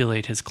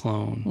manipulate his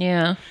clone.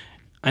 Yeah.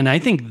 And I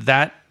think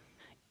that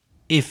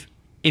if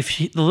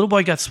the little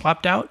boy got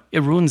swapped out,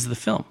 it ruins the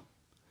film.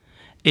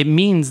 It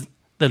means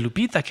the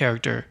Lupita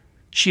character,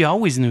 she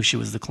always knew she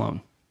was the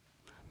clone.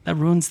 That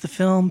ruins the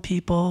film,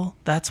 people.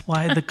 That's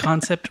why the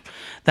concept,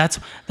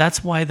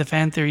 that's why the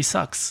fan theory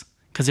sucks,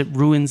 because it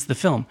ruins the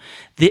film.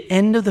 The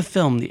end of the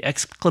film, the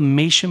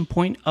exclamation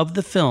point of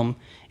the film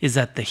is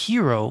that the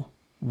hero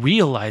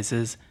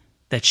realizes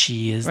that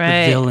she is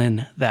Right. the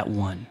villain that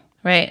won.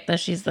 Right.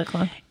 That she's the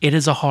clone. It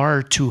is a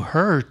horror to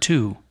her,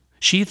 too.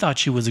 She thought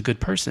she was a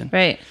good person.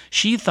 Right.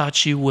 She thought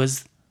she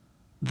was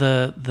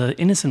the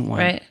innocent one.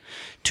 Right.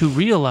 To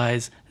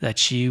realize that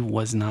she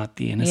was not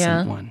the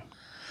innocent one.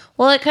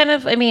 Well, it kind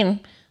of, I mean,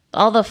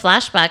 all the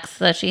flashbacks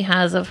that she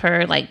has of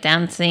her like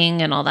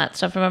dancing and all that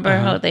stuff. Remember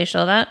how they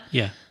show that?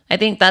 Yeah. I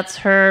think that's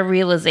her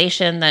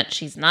realization that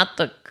she's not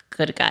the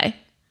good guy.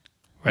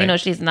 Right. You know,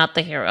 she's not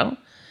the hero.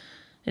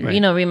 Right.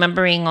 You know,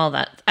 remembering all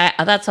that.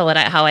 That's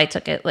how I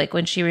took it. Like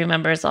when she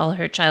remembers all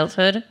her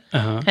childhood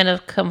kind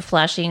of come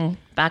flashing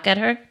back at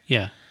her.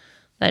 Yeah.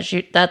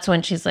 That's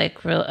when she's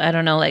like, I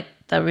don't know, like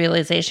the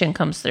realization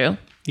comes through.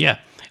 Yeah.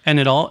 And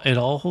it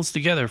all holds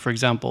together. For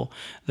example,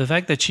 the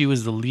fact that she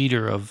was the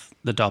leader of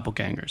the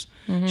doppelgangers.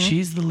 Mm-hmm.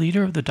 She's the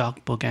leader of the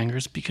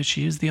doppelgangers because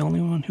she is the only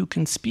one who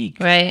can speak.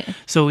 Right.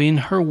 So in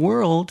her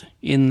world,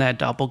 in that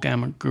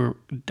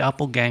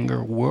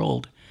doppelganger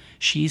world,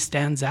 she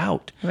stands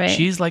out. Right.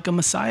 She's like a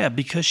messiah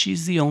because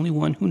she's the only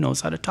one who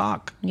knows how to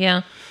talk.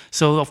 Yeah.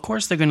 So of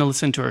course they're going to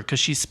listen to her because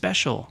she's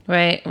special.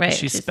 Right.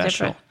 She's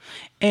special. different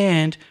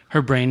And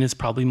her brain is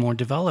probably more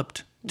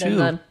developed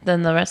too.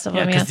 than the rest of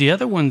Yeah, them. because the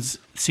other ones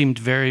seemed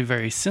very,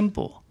 very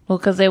simple. Well,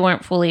 because they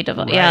weren't fully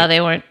developed. Right. Yeah,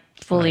 they weren't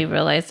fully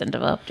realized and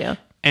developed. Yeah.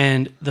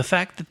 And the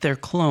fact that they're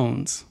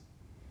clones,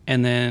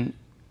 and then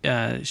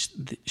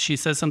she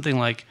says something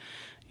like,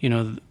 you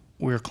know,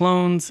 we're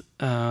clones,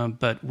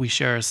 but we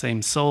share a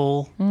same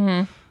soul.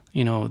 Mm-hmm.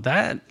 You know,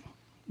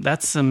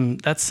 that's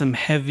some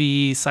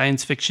heavy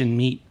science fiction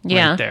meat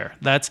right there.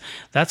 That's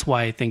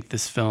why I think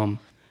this film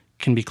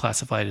can be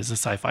classified as a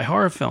sci-fi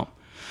horror film.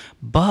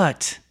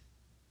 But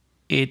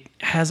it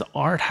has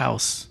art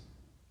house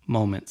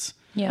moments.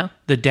 Yeah.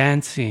 The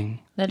dancing,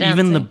 even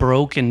dancing. the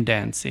broken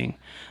dancing.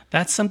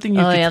 That's something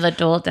you Oh could, yeah, the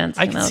dual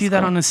dancing. I could see that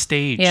cool. on a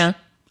stage. Yeah.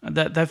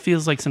 That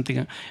feels like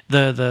something.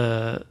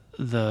 The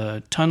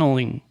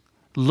tunneling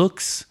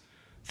looks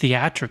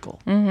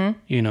theatrical. Mm-hmm.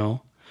 You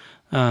know,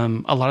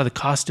 a lot of the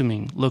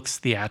costuming looks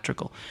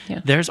theatrical.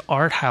 Yeah. There's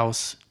art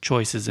house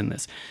choices in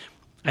this.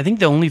 I think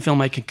the only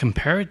film I can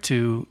compare it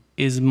to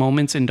is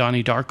moments in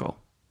Donnie Darko.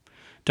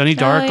 Donnie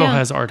Darko yeah.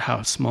 has art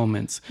house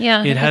moments. Yeah,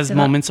 I it can has see that.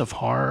 moments of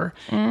horror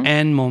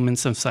and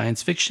moments of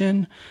science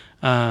fiction.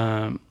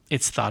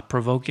 It's thought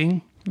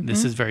provoking.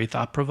 This is very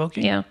thought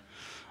provoking. Yeah.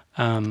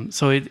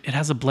 So it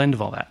has a blend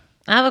of all that.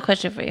 I have a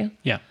question for you.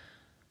 Yeah.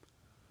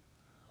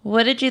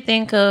 What did you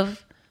think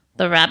of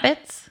the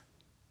rabbits?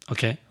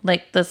 Okay.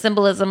 Like the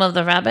symbolism of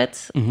the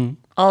rabbits? Mm-hmm.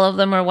 All of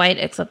them are white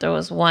except there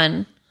was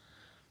one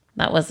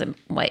that wasn't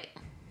white.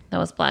 That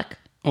was black.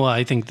 Well,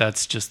 I think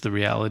that's just the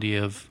reality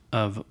of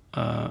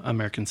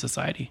American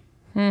society.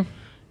 You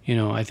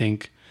know, I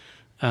think,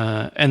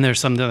 and there's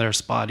some that are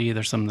spotty,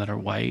 there's some that are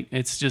white.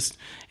 It's just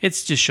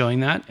showing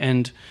that,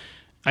 and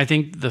I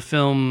think the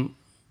film,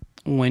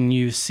 when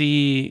you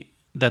see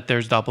that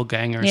there's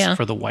doppelgangers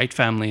for the white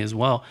family as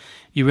well,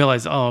 you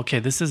realize, oh, okay,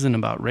 this isn't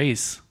about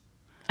race.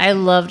 I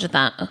loved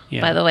that.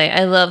 Yeah. By the way,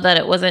 I love that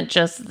it wasn't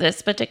just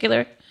this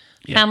particular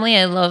family.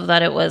 I love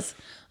that it was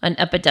an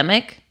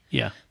epidemic.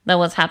 Yeah. That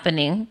was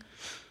happening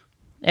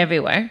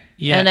everywhere.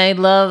 Yeah. And I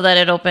love that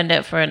it opened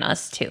it for an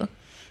us too.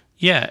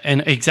 Yeah,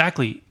 and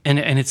exactly. And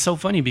it's so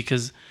funny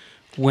because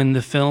when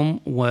the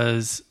film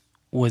was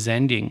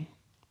ending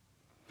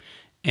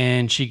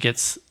and she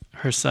gets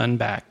her son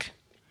back,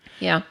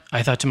 Yeah.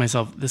 I thought to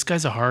myself, this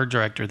guy's a horror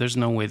director. There's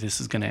no way this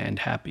is going to end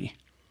happy.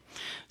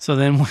 So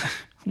then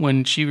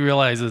when she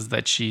realizes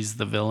that she's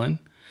the villain,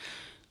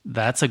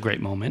 that's a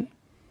great moment.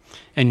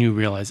 And you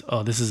realize,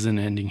 oh, this isn't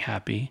ending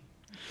happy.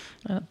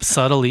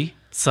 Subtly.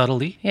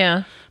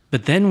 Yeah.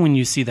 But then when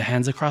you see the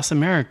Hands Across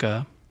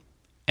America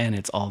and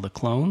it's all the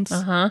clones,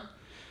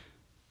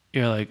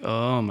 you're like,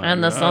 oh my God.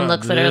 And the son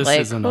looks at her this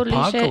like, is an holy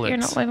apocalypse. shit, you're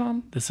not my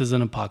mom. This is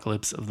an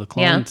apocalypse of the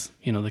clones,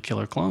 you know, the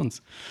killer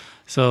clones.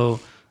 So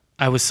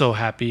I was so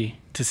happy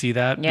to see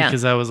that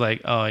because I was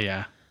like, oh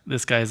yeah,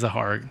 this guy's a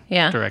horror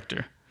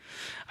director.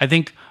 I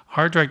think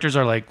horror directors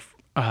are like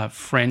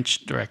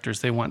French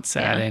directors. They want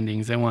sad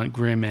endings. They want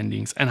grim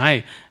endings. And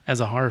I, as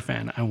a horror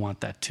fan, I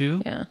want that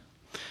too. Yeah.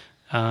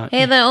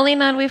 Hey, the only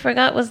nod we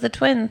forgot was the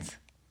twins.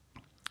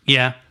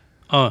 Yeah.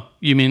 Oh,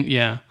 you mean,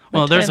 yeah.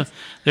 Well, there's a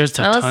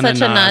ton of such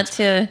a nod nods.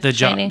 to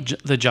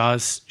The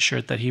Jaws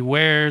shirt that he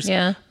wears.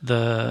 Yeah.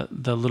 The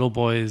little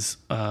boy's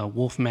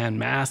Wolfman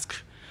mask.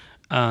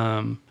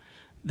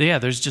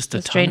 There's just a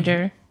The ton.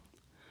 stranger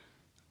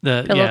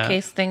The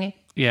pillowcase thingy.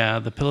 Yeah,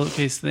 the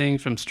pillowcase thing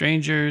from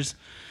Strangers.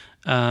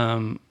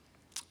 What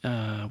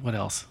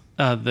else?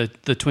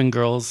 The twin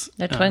girls.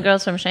 The twin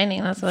girls from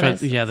Shining. That's what I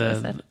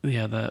said.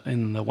 The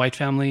in the White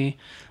family.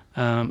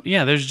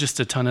 There's just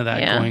a ton of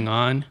that going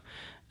on.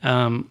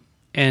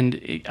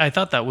 I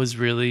thought that was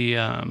really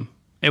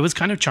it was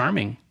kind of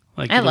charming.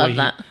 Like I love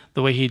that.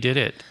 The way he did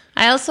it.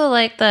 I also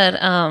like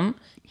that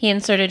he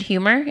inserted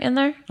humor in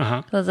there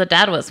because the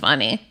dad was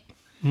funny.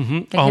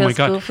 Mm-hmm. Like he was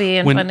goofy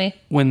and funny.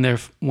 When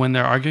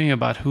they're arguing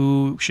about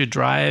who should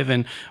drive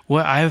and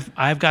what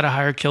I've got a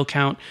higher kill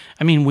count.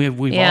 I mean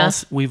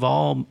we've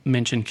all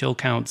mentioned kill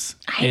counts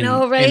in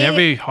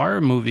every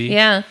horror movie.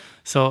 Yeah.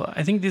 So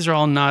I think these are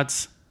all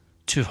nods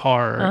to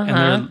horror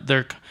and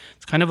they're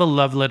it's kind of a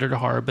love letter to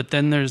horror, but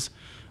then there's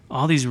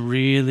all these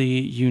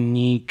really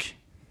unique,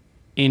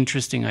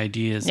 interesting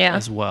ideas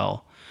as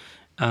well.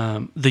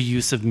 The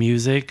use of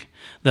music,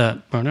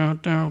 I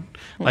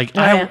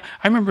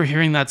remember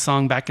hearing that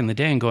song back in the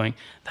day and going,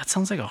 that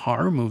sounds like a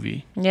horror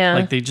movie. Yeah.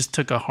 Like they just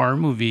took a horror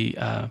movie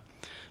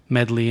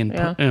medley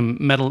and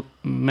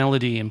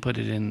melody and put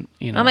it in,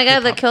 you know. Oh my God,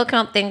 the hip-hop. kill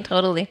count thing,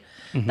 totally.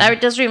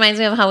 That just reminds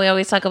me of how we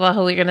always talk about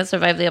how we're going to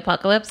survive the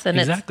apocalypse. And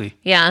exactly.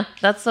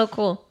 That's so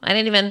cool. I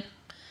didn't even,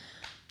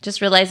 just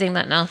realizing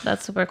that now.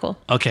 That's super cool.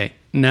 Okay.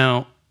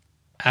 Now,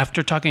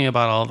 after talking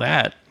about all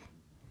that,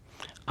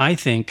 I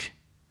think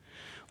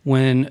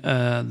when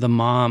the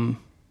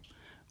mom,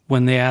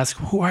 when they ask,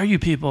 who are you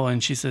people?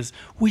 And she says,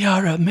 we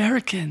are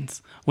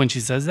Americans. When she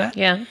says that,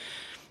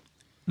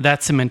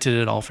 that cemented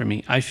it all for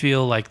me. I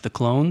feel like the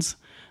clones,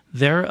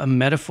 they're a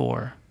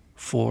metaphor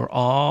for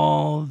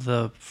all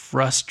the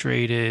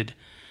frustrated,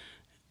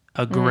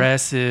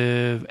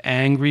 aggressive,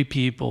 angry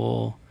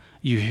people.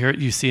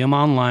 You see them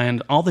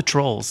online, all the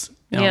trolls.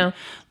 You know,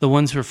 the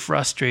ones who are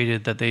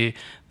frustrated that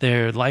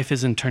their life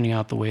isn't turning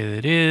out the way that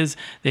it is.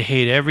 They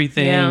hate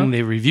everything. Yeah.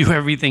 They review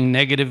everything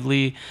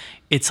negatively.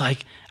 It's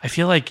like, I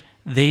feel like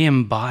they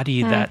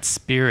embody that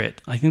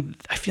spirit. I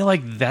feel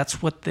like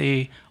that's what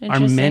they are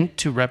meant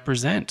to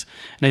represent.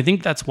 And I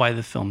think that's why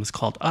the film is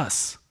called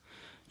Us,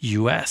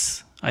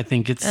 US. I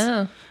think it's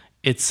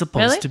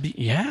supposed to be.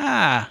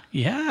 Yeah,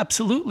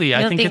 absolutely.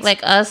 I think like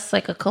us,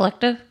 like a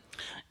collective?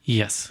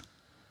 Yes.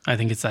 I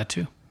think it's that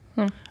too.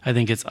 I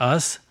think it's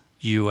us,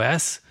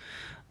 US.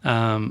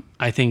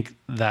 I think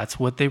that's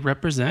what they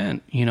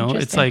represent. You know,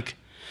 it's like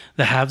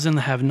the haves and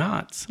the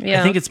have-nots. Yeah.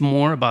 I think it's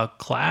more about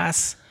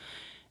class.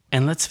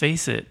 And let's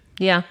face it.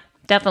 Yeah,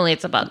 definitely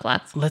it's about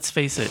class. Let's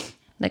face it.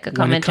 Like a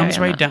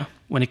commentary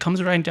when it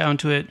comes right down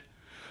to it,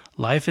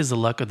 life is the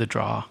luck of the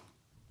draw.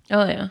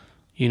 Oh, yeah.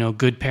 You know,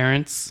 good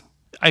parents.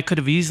 I could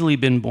have easily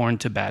been born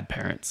to bad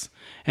parents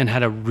and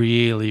had a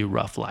really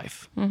rough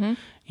life. Mm-hmm.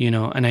 You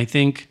know, and I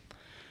think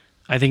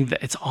that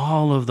it's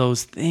all of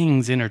those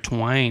things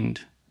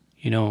intertwined,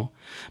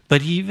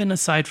 But even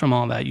aside from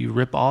all that, you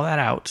rip all that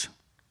out,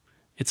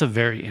 it's a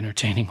very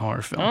entertaining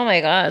horror film. Oh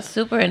my God,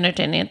 super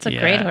entertaining. It's a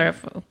great horror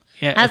film.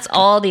 Yeah, has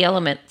all the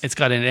elements. It's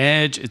got an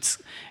edge.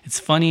 It's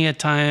funny at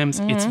times.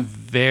 It's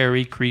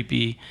very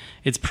creepy.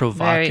 It's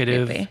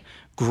provocative. Very creepy.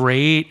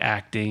 Great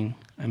acting.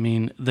 I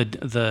mean,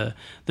 the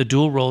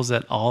dual roles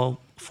that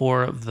all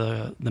 4 of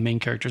the main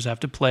characters have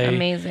to play.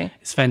 Amazing.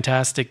 It's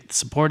fantastic. The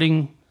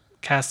supporting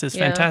cast is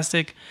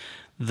fantastic.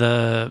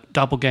 The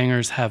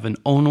doppelgangers have an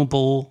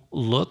ownable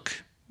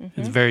look.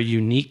 It's a very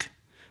unique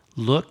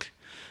look.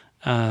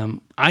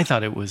 I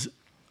thought it was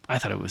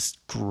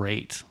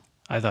great.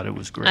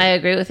 I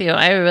agree with you.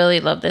 I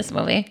really love this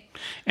movie.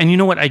 And you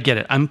know what? I get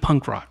it. I'm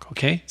punk rock,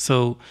 okay?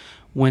 So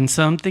when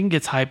something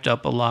gets hyped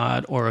up a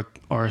lot, or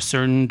a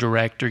certain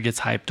director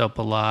gets hyped up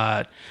a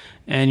lot,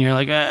 and you're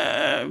like,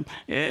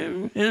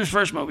 his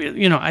first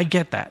movie, I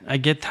get that. I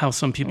get how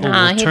some people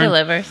will he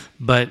delivers.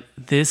 But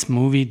this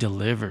movie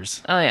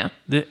delivers. Oh, yeah.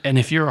 And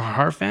if you're a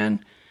horror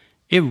fan,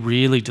 it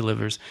really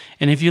delivers.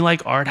 And if you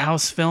like art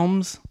house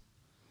films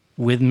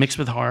mixed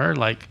with horror,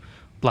 like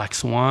Black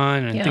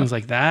Swan and things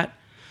like that,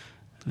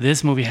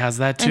 this movie has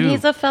that too. And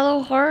he's a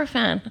fellow horror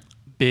fan.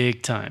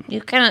 Big time.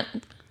 You can't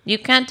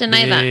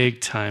deny that. Big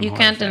time. You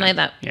can't deny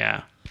that.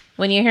 Yeah.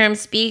 When you hear him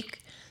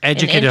speak,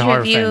 educated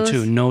horror fan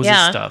too, knows his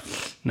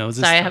stuff.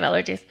 Sorry, I have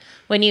allergies.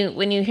 When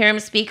you hear him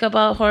speak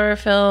about horror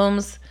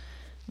films,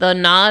 the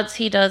nods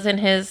he does in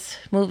his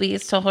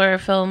movies to horror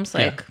films,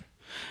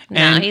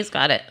 he's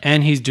got it.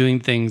 And he's doing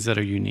things that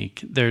are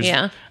unique.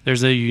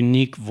 There's a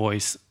unique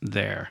voice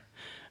there.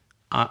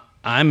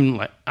 I'm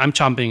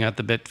chomping at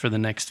the bit for the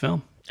next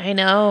film. I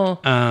know.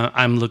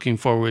 I'm looking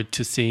forward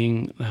to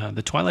seeing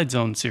the Twilight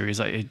Zone series.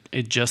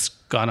 It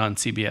just got on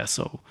CBS,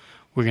 so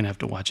we're gonna have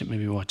to watch it.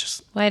 Maybe watch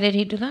it. Why did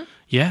he do that?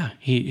 Yeah,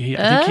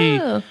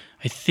 I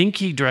think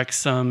he directs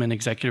some and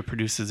executive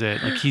produces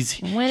it. Like I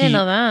didn't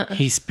know that.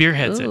 He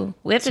spearheads it.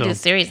 We have to do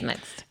series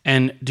next.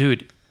 And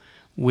dude,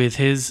 with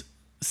his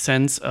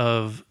sense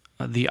of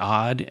the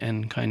odd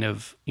and kind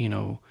of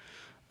the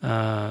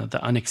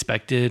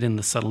unexpected and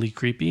the subtly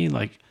creepy,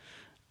 like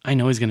I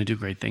know he's gonna do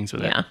great things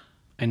with it. Yeah.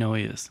 I know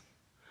he is.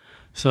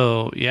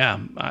 So yeah,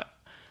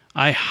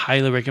 I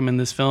highly recommend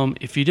this film.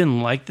 If you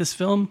didn't like this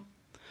film,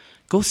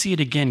 go see it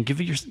again.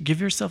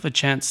 Give yourself a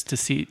chance to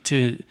see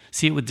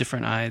it with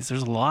different eyes.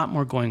 There's a lot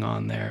more going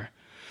on there.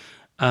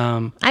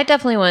 I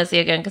definitely want to see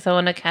it again because I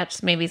want to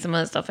catch maybe some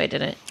of the stuff I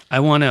didn't. I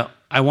want to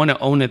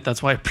own it.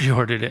 That's why I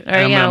pre-ordered it.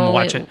 I'm gonna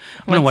watch it.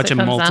 I'm gonna watch it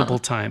multiple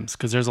times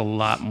because there's a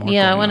lot more.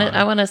 Yeah,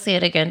 I want to see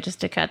it again just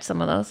to catch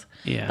some of those.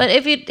 Yeah. But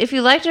if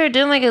you liked it or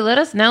didn't like it, let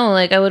us know.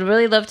 Like I would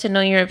really love to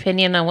know your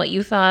opinion on what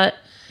you thought.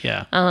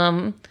 Yeah.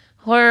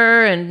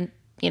 Horror and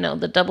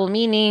the double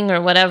meaning or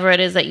whatever it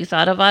is that you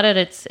thought about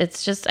it.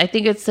 It's just I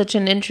think it's such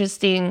an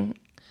interesting,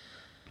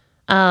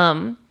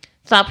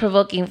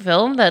 thought-provoking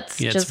film that's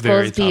just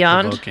goes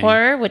beyond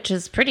horror, which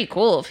is pretty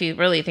cool if you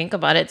really think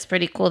about it. It's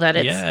pretty cool that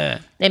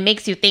it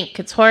makes you think.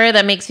 It's horror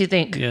that makes you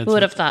think. Who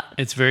would have thought?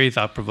 It's very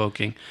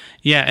thought-provoking.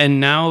 Yeah, and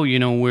now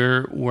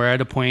we're at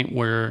a point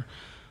where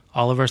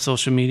all of our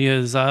social media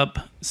is up.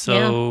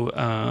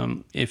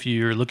 So if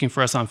you're looking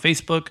for us on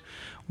Facebook,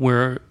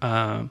 we're /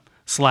 the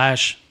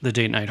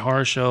Date Night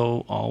Horror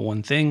Show, all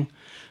one thing,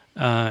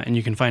 and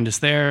you can find us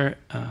there.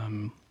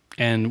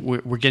 And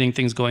we're getting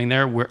things going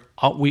there.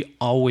 We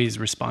always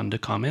respond to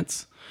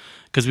comments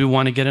because we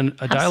want to get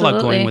a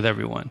dialogue going with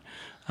everyone.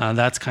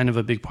 That's kind of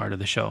a big part of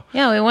the show.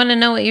 Yeah, we want to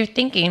know what you're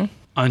thinking.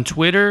 On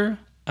Twitter,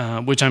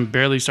 which I'm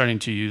barely starting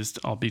to use,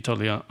 I'll be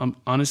totally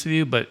honest with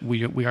you, but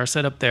we are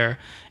set up there.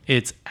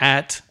 It's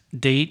at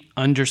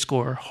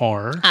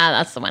 @date_horror.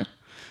 That's the one.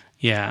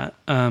 Yeah.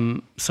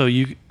 So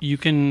you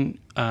can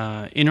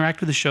interact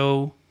with the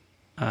show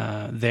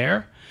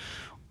there.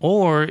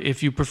 Or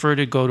if you prefer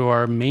to go to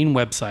our main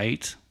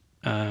website,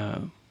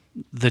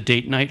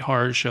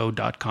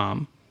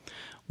 thedatenighthorrorshow.com,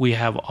 we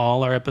have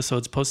all our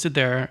episodes posted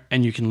there,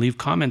 and you can leave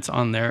comments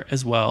on there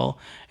as well,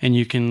 and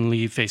you can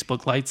leave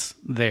Facebook likes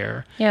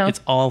there. Yeah.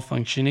 It's all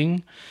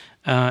functioning.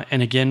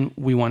 And again,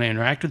 we want to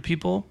interact with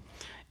people.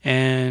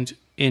 And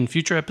in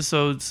future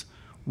episodes,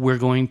 we're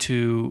going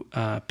to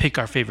pick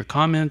our favorite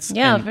comments.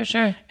 Yeah, for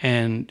sure.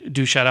 And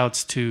do shout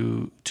outs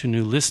to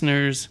new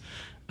listeners.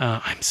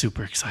 I'm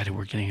super excited.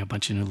 We're getting a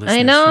bunch of new listeners.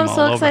 I know. I'm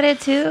so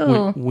excited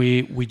too.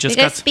 We just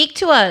got speak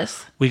to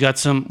us. We got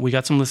some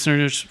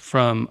listeners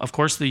from, of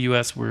course, the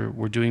U.S.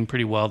 We're doing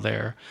pretty well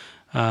there,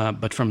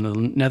 but from the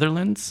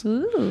Netherlands,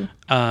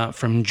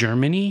 from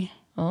Germany.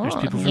 There's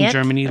people from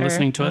Germany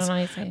listening to us.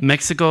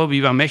 Mexico,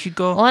 viva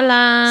Mexico.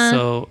 Hola.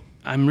 So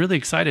I'm really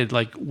excited.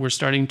 Like we're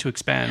starting to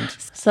expand.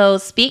 So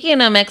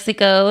speaking of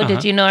Mexico,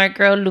 did you know our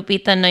girl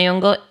Lupita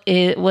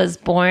Nyong'o was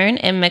born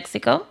in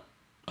Mexico?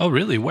 Oh,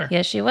 really? Where?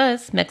 Yes, she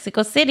was.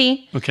 Mexico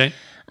City. Okay.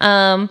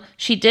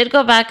 She did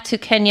go back to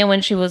Kenya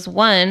when she was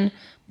 1,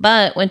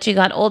 but when she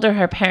got older,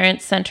 her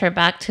parents sent her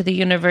back to the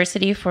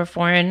University for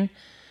Foreign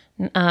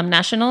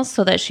Nationals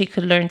so that she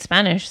could learn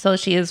Spanish. So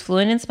she is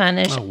fluent in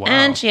Spanish,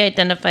 and she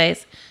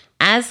identifies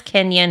as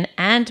Kenyan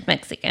and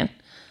Mexican.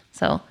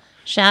 So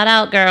Shout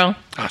out, girl.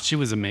 Oh, she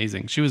was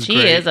amazing. She She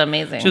great. is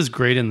amazing. She was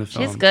great in the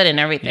film. She's good in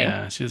everything.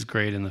 Yeah, she was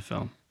great in the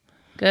film.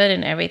 Good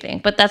in everything.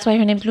 But that's why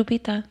her name's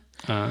Lupita.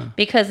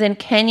 Because in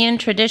Kenyan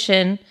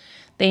tradition,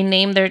 they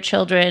name their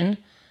children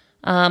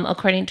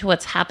according to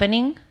what's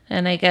happening.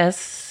 And I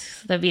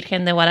guess the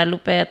Virgen de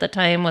Guadalupe at the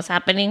time was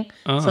happening.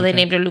 So they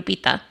named her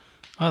Lupita.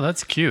 Oh,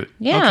 that's cute.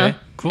 Yeah. Okay,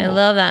 cool. I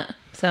love that.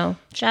 So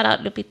shout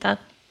out, Lupita.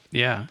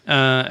 Yeah.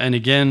 And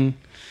again,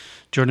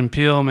 Jordan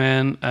Peele,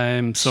 man,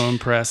 I'm so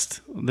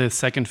impressed. The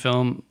second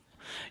film,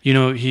 you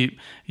know,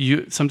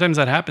 sometimes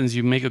that happens.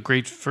 You make a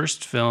great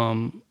first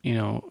film, you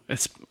know,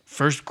 it's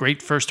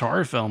great first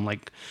horror film,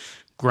 like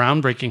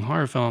groundbreaking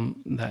horror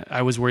film, that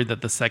I was worried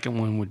that the second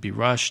one would be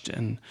rushed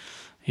and,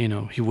 you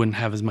know, he wouldn't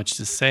have as much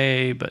to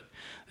say, but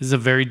this is a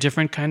very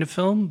different kind of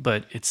film,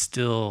 but it's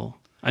still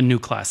a new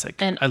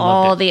classic. And I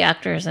all loved it. the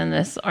actors in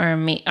this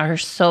are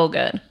so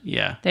good.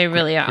 Yeah. They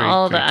really are.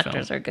 All the great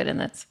actors film. are good in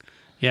this.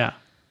 Yeah.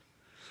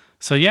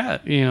 So yeah,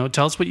 you know,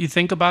 tell us what you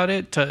think about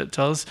it.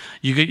 Tell us.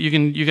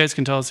 You guys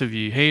can tell us if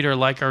you hate or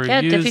like our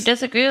Yeah, reviews. if you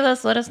disagree with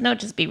us, let us know.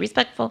 Just be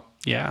respectful.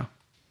 Yeah.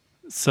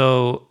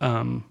 So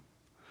I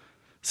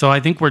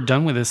think we're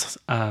done with this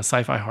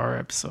sci-fi horror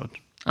episode.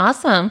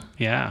 Awesome.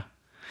 Yeah.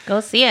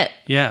 Go see it.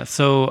 Yeah.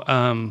 So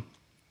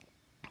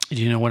do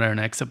you know what our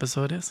next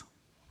episode is?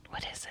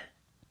 What is it?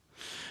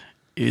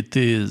 It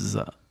is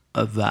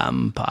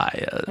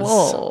vampires.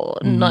 Oh,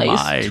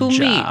 nice to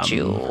jam. meet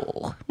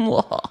you.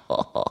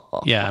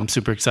 Yeah, I'm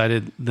super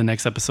excited. The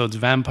next episode's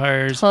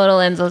vampires. Total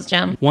Enzo's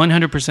jam.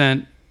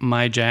 100%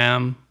 my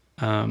jam.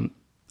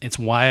 It's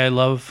why I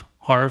love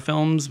horror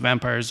films.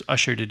 Vampires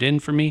ushered it in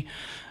for me.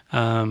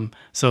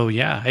 So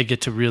yeah, I get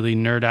to really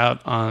nerd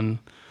out on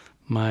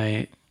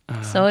my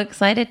So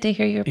excited to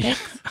hear your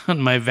picks.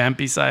 on my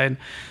vampy side.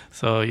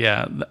 So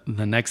yeah,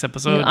 the next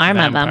episode. You are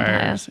my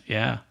vampires.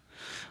 Yeah.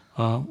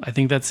 Well, I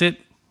think that's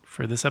it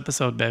for this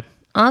episode, babe.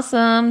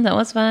 Awesome. That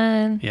was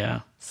fun.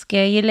 Yeah.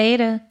 Scare you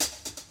later.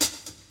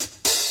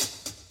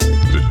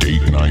 The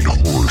Date Night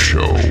Horror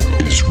Show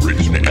is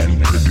written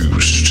and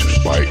produced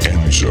by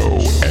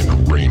Enzo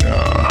and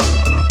Reina.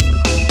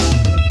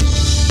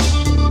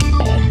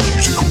 All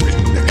music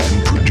written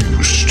and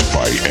produced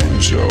by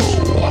Enzo.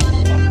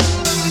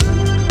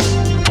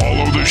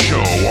 Follow the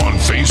show on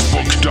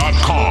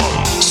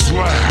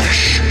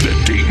Facebook.com/The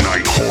Date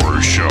Night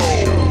Horror Show.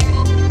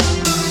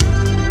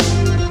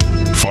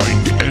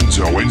 Find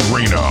Enzo and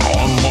Reina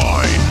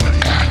online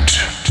at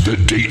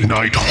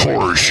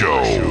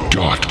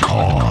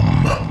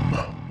TheDateNightHorrorShow.com.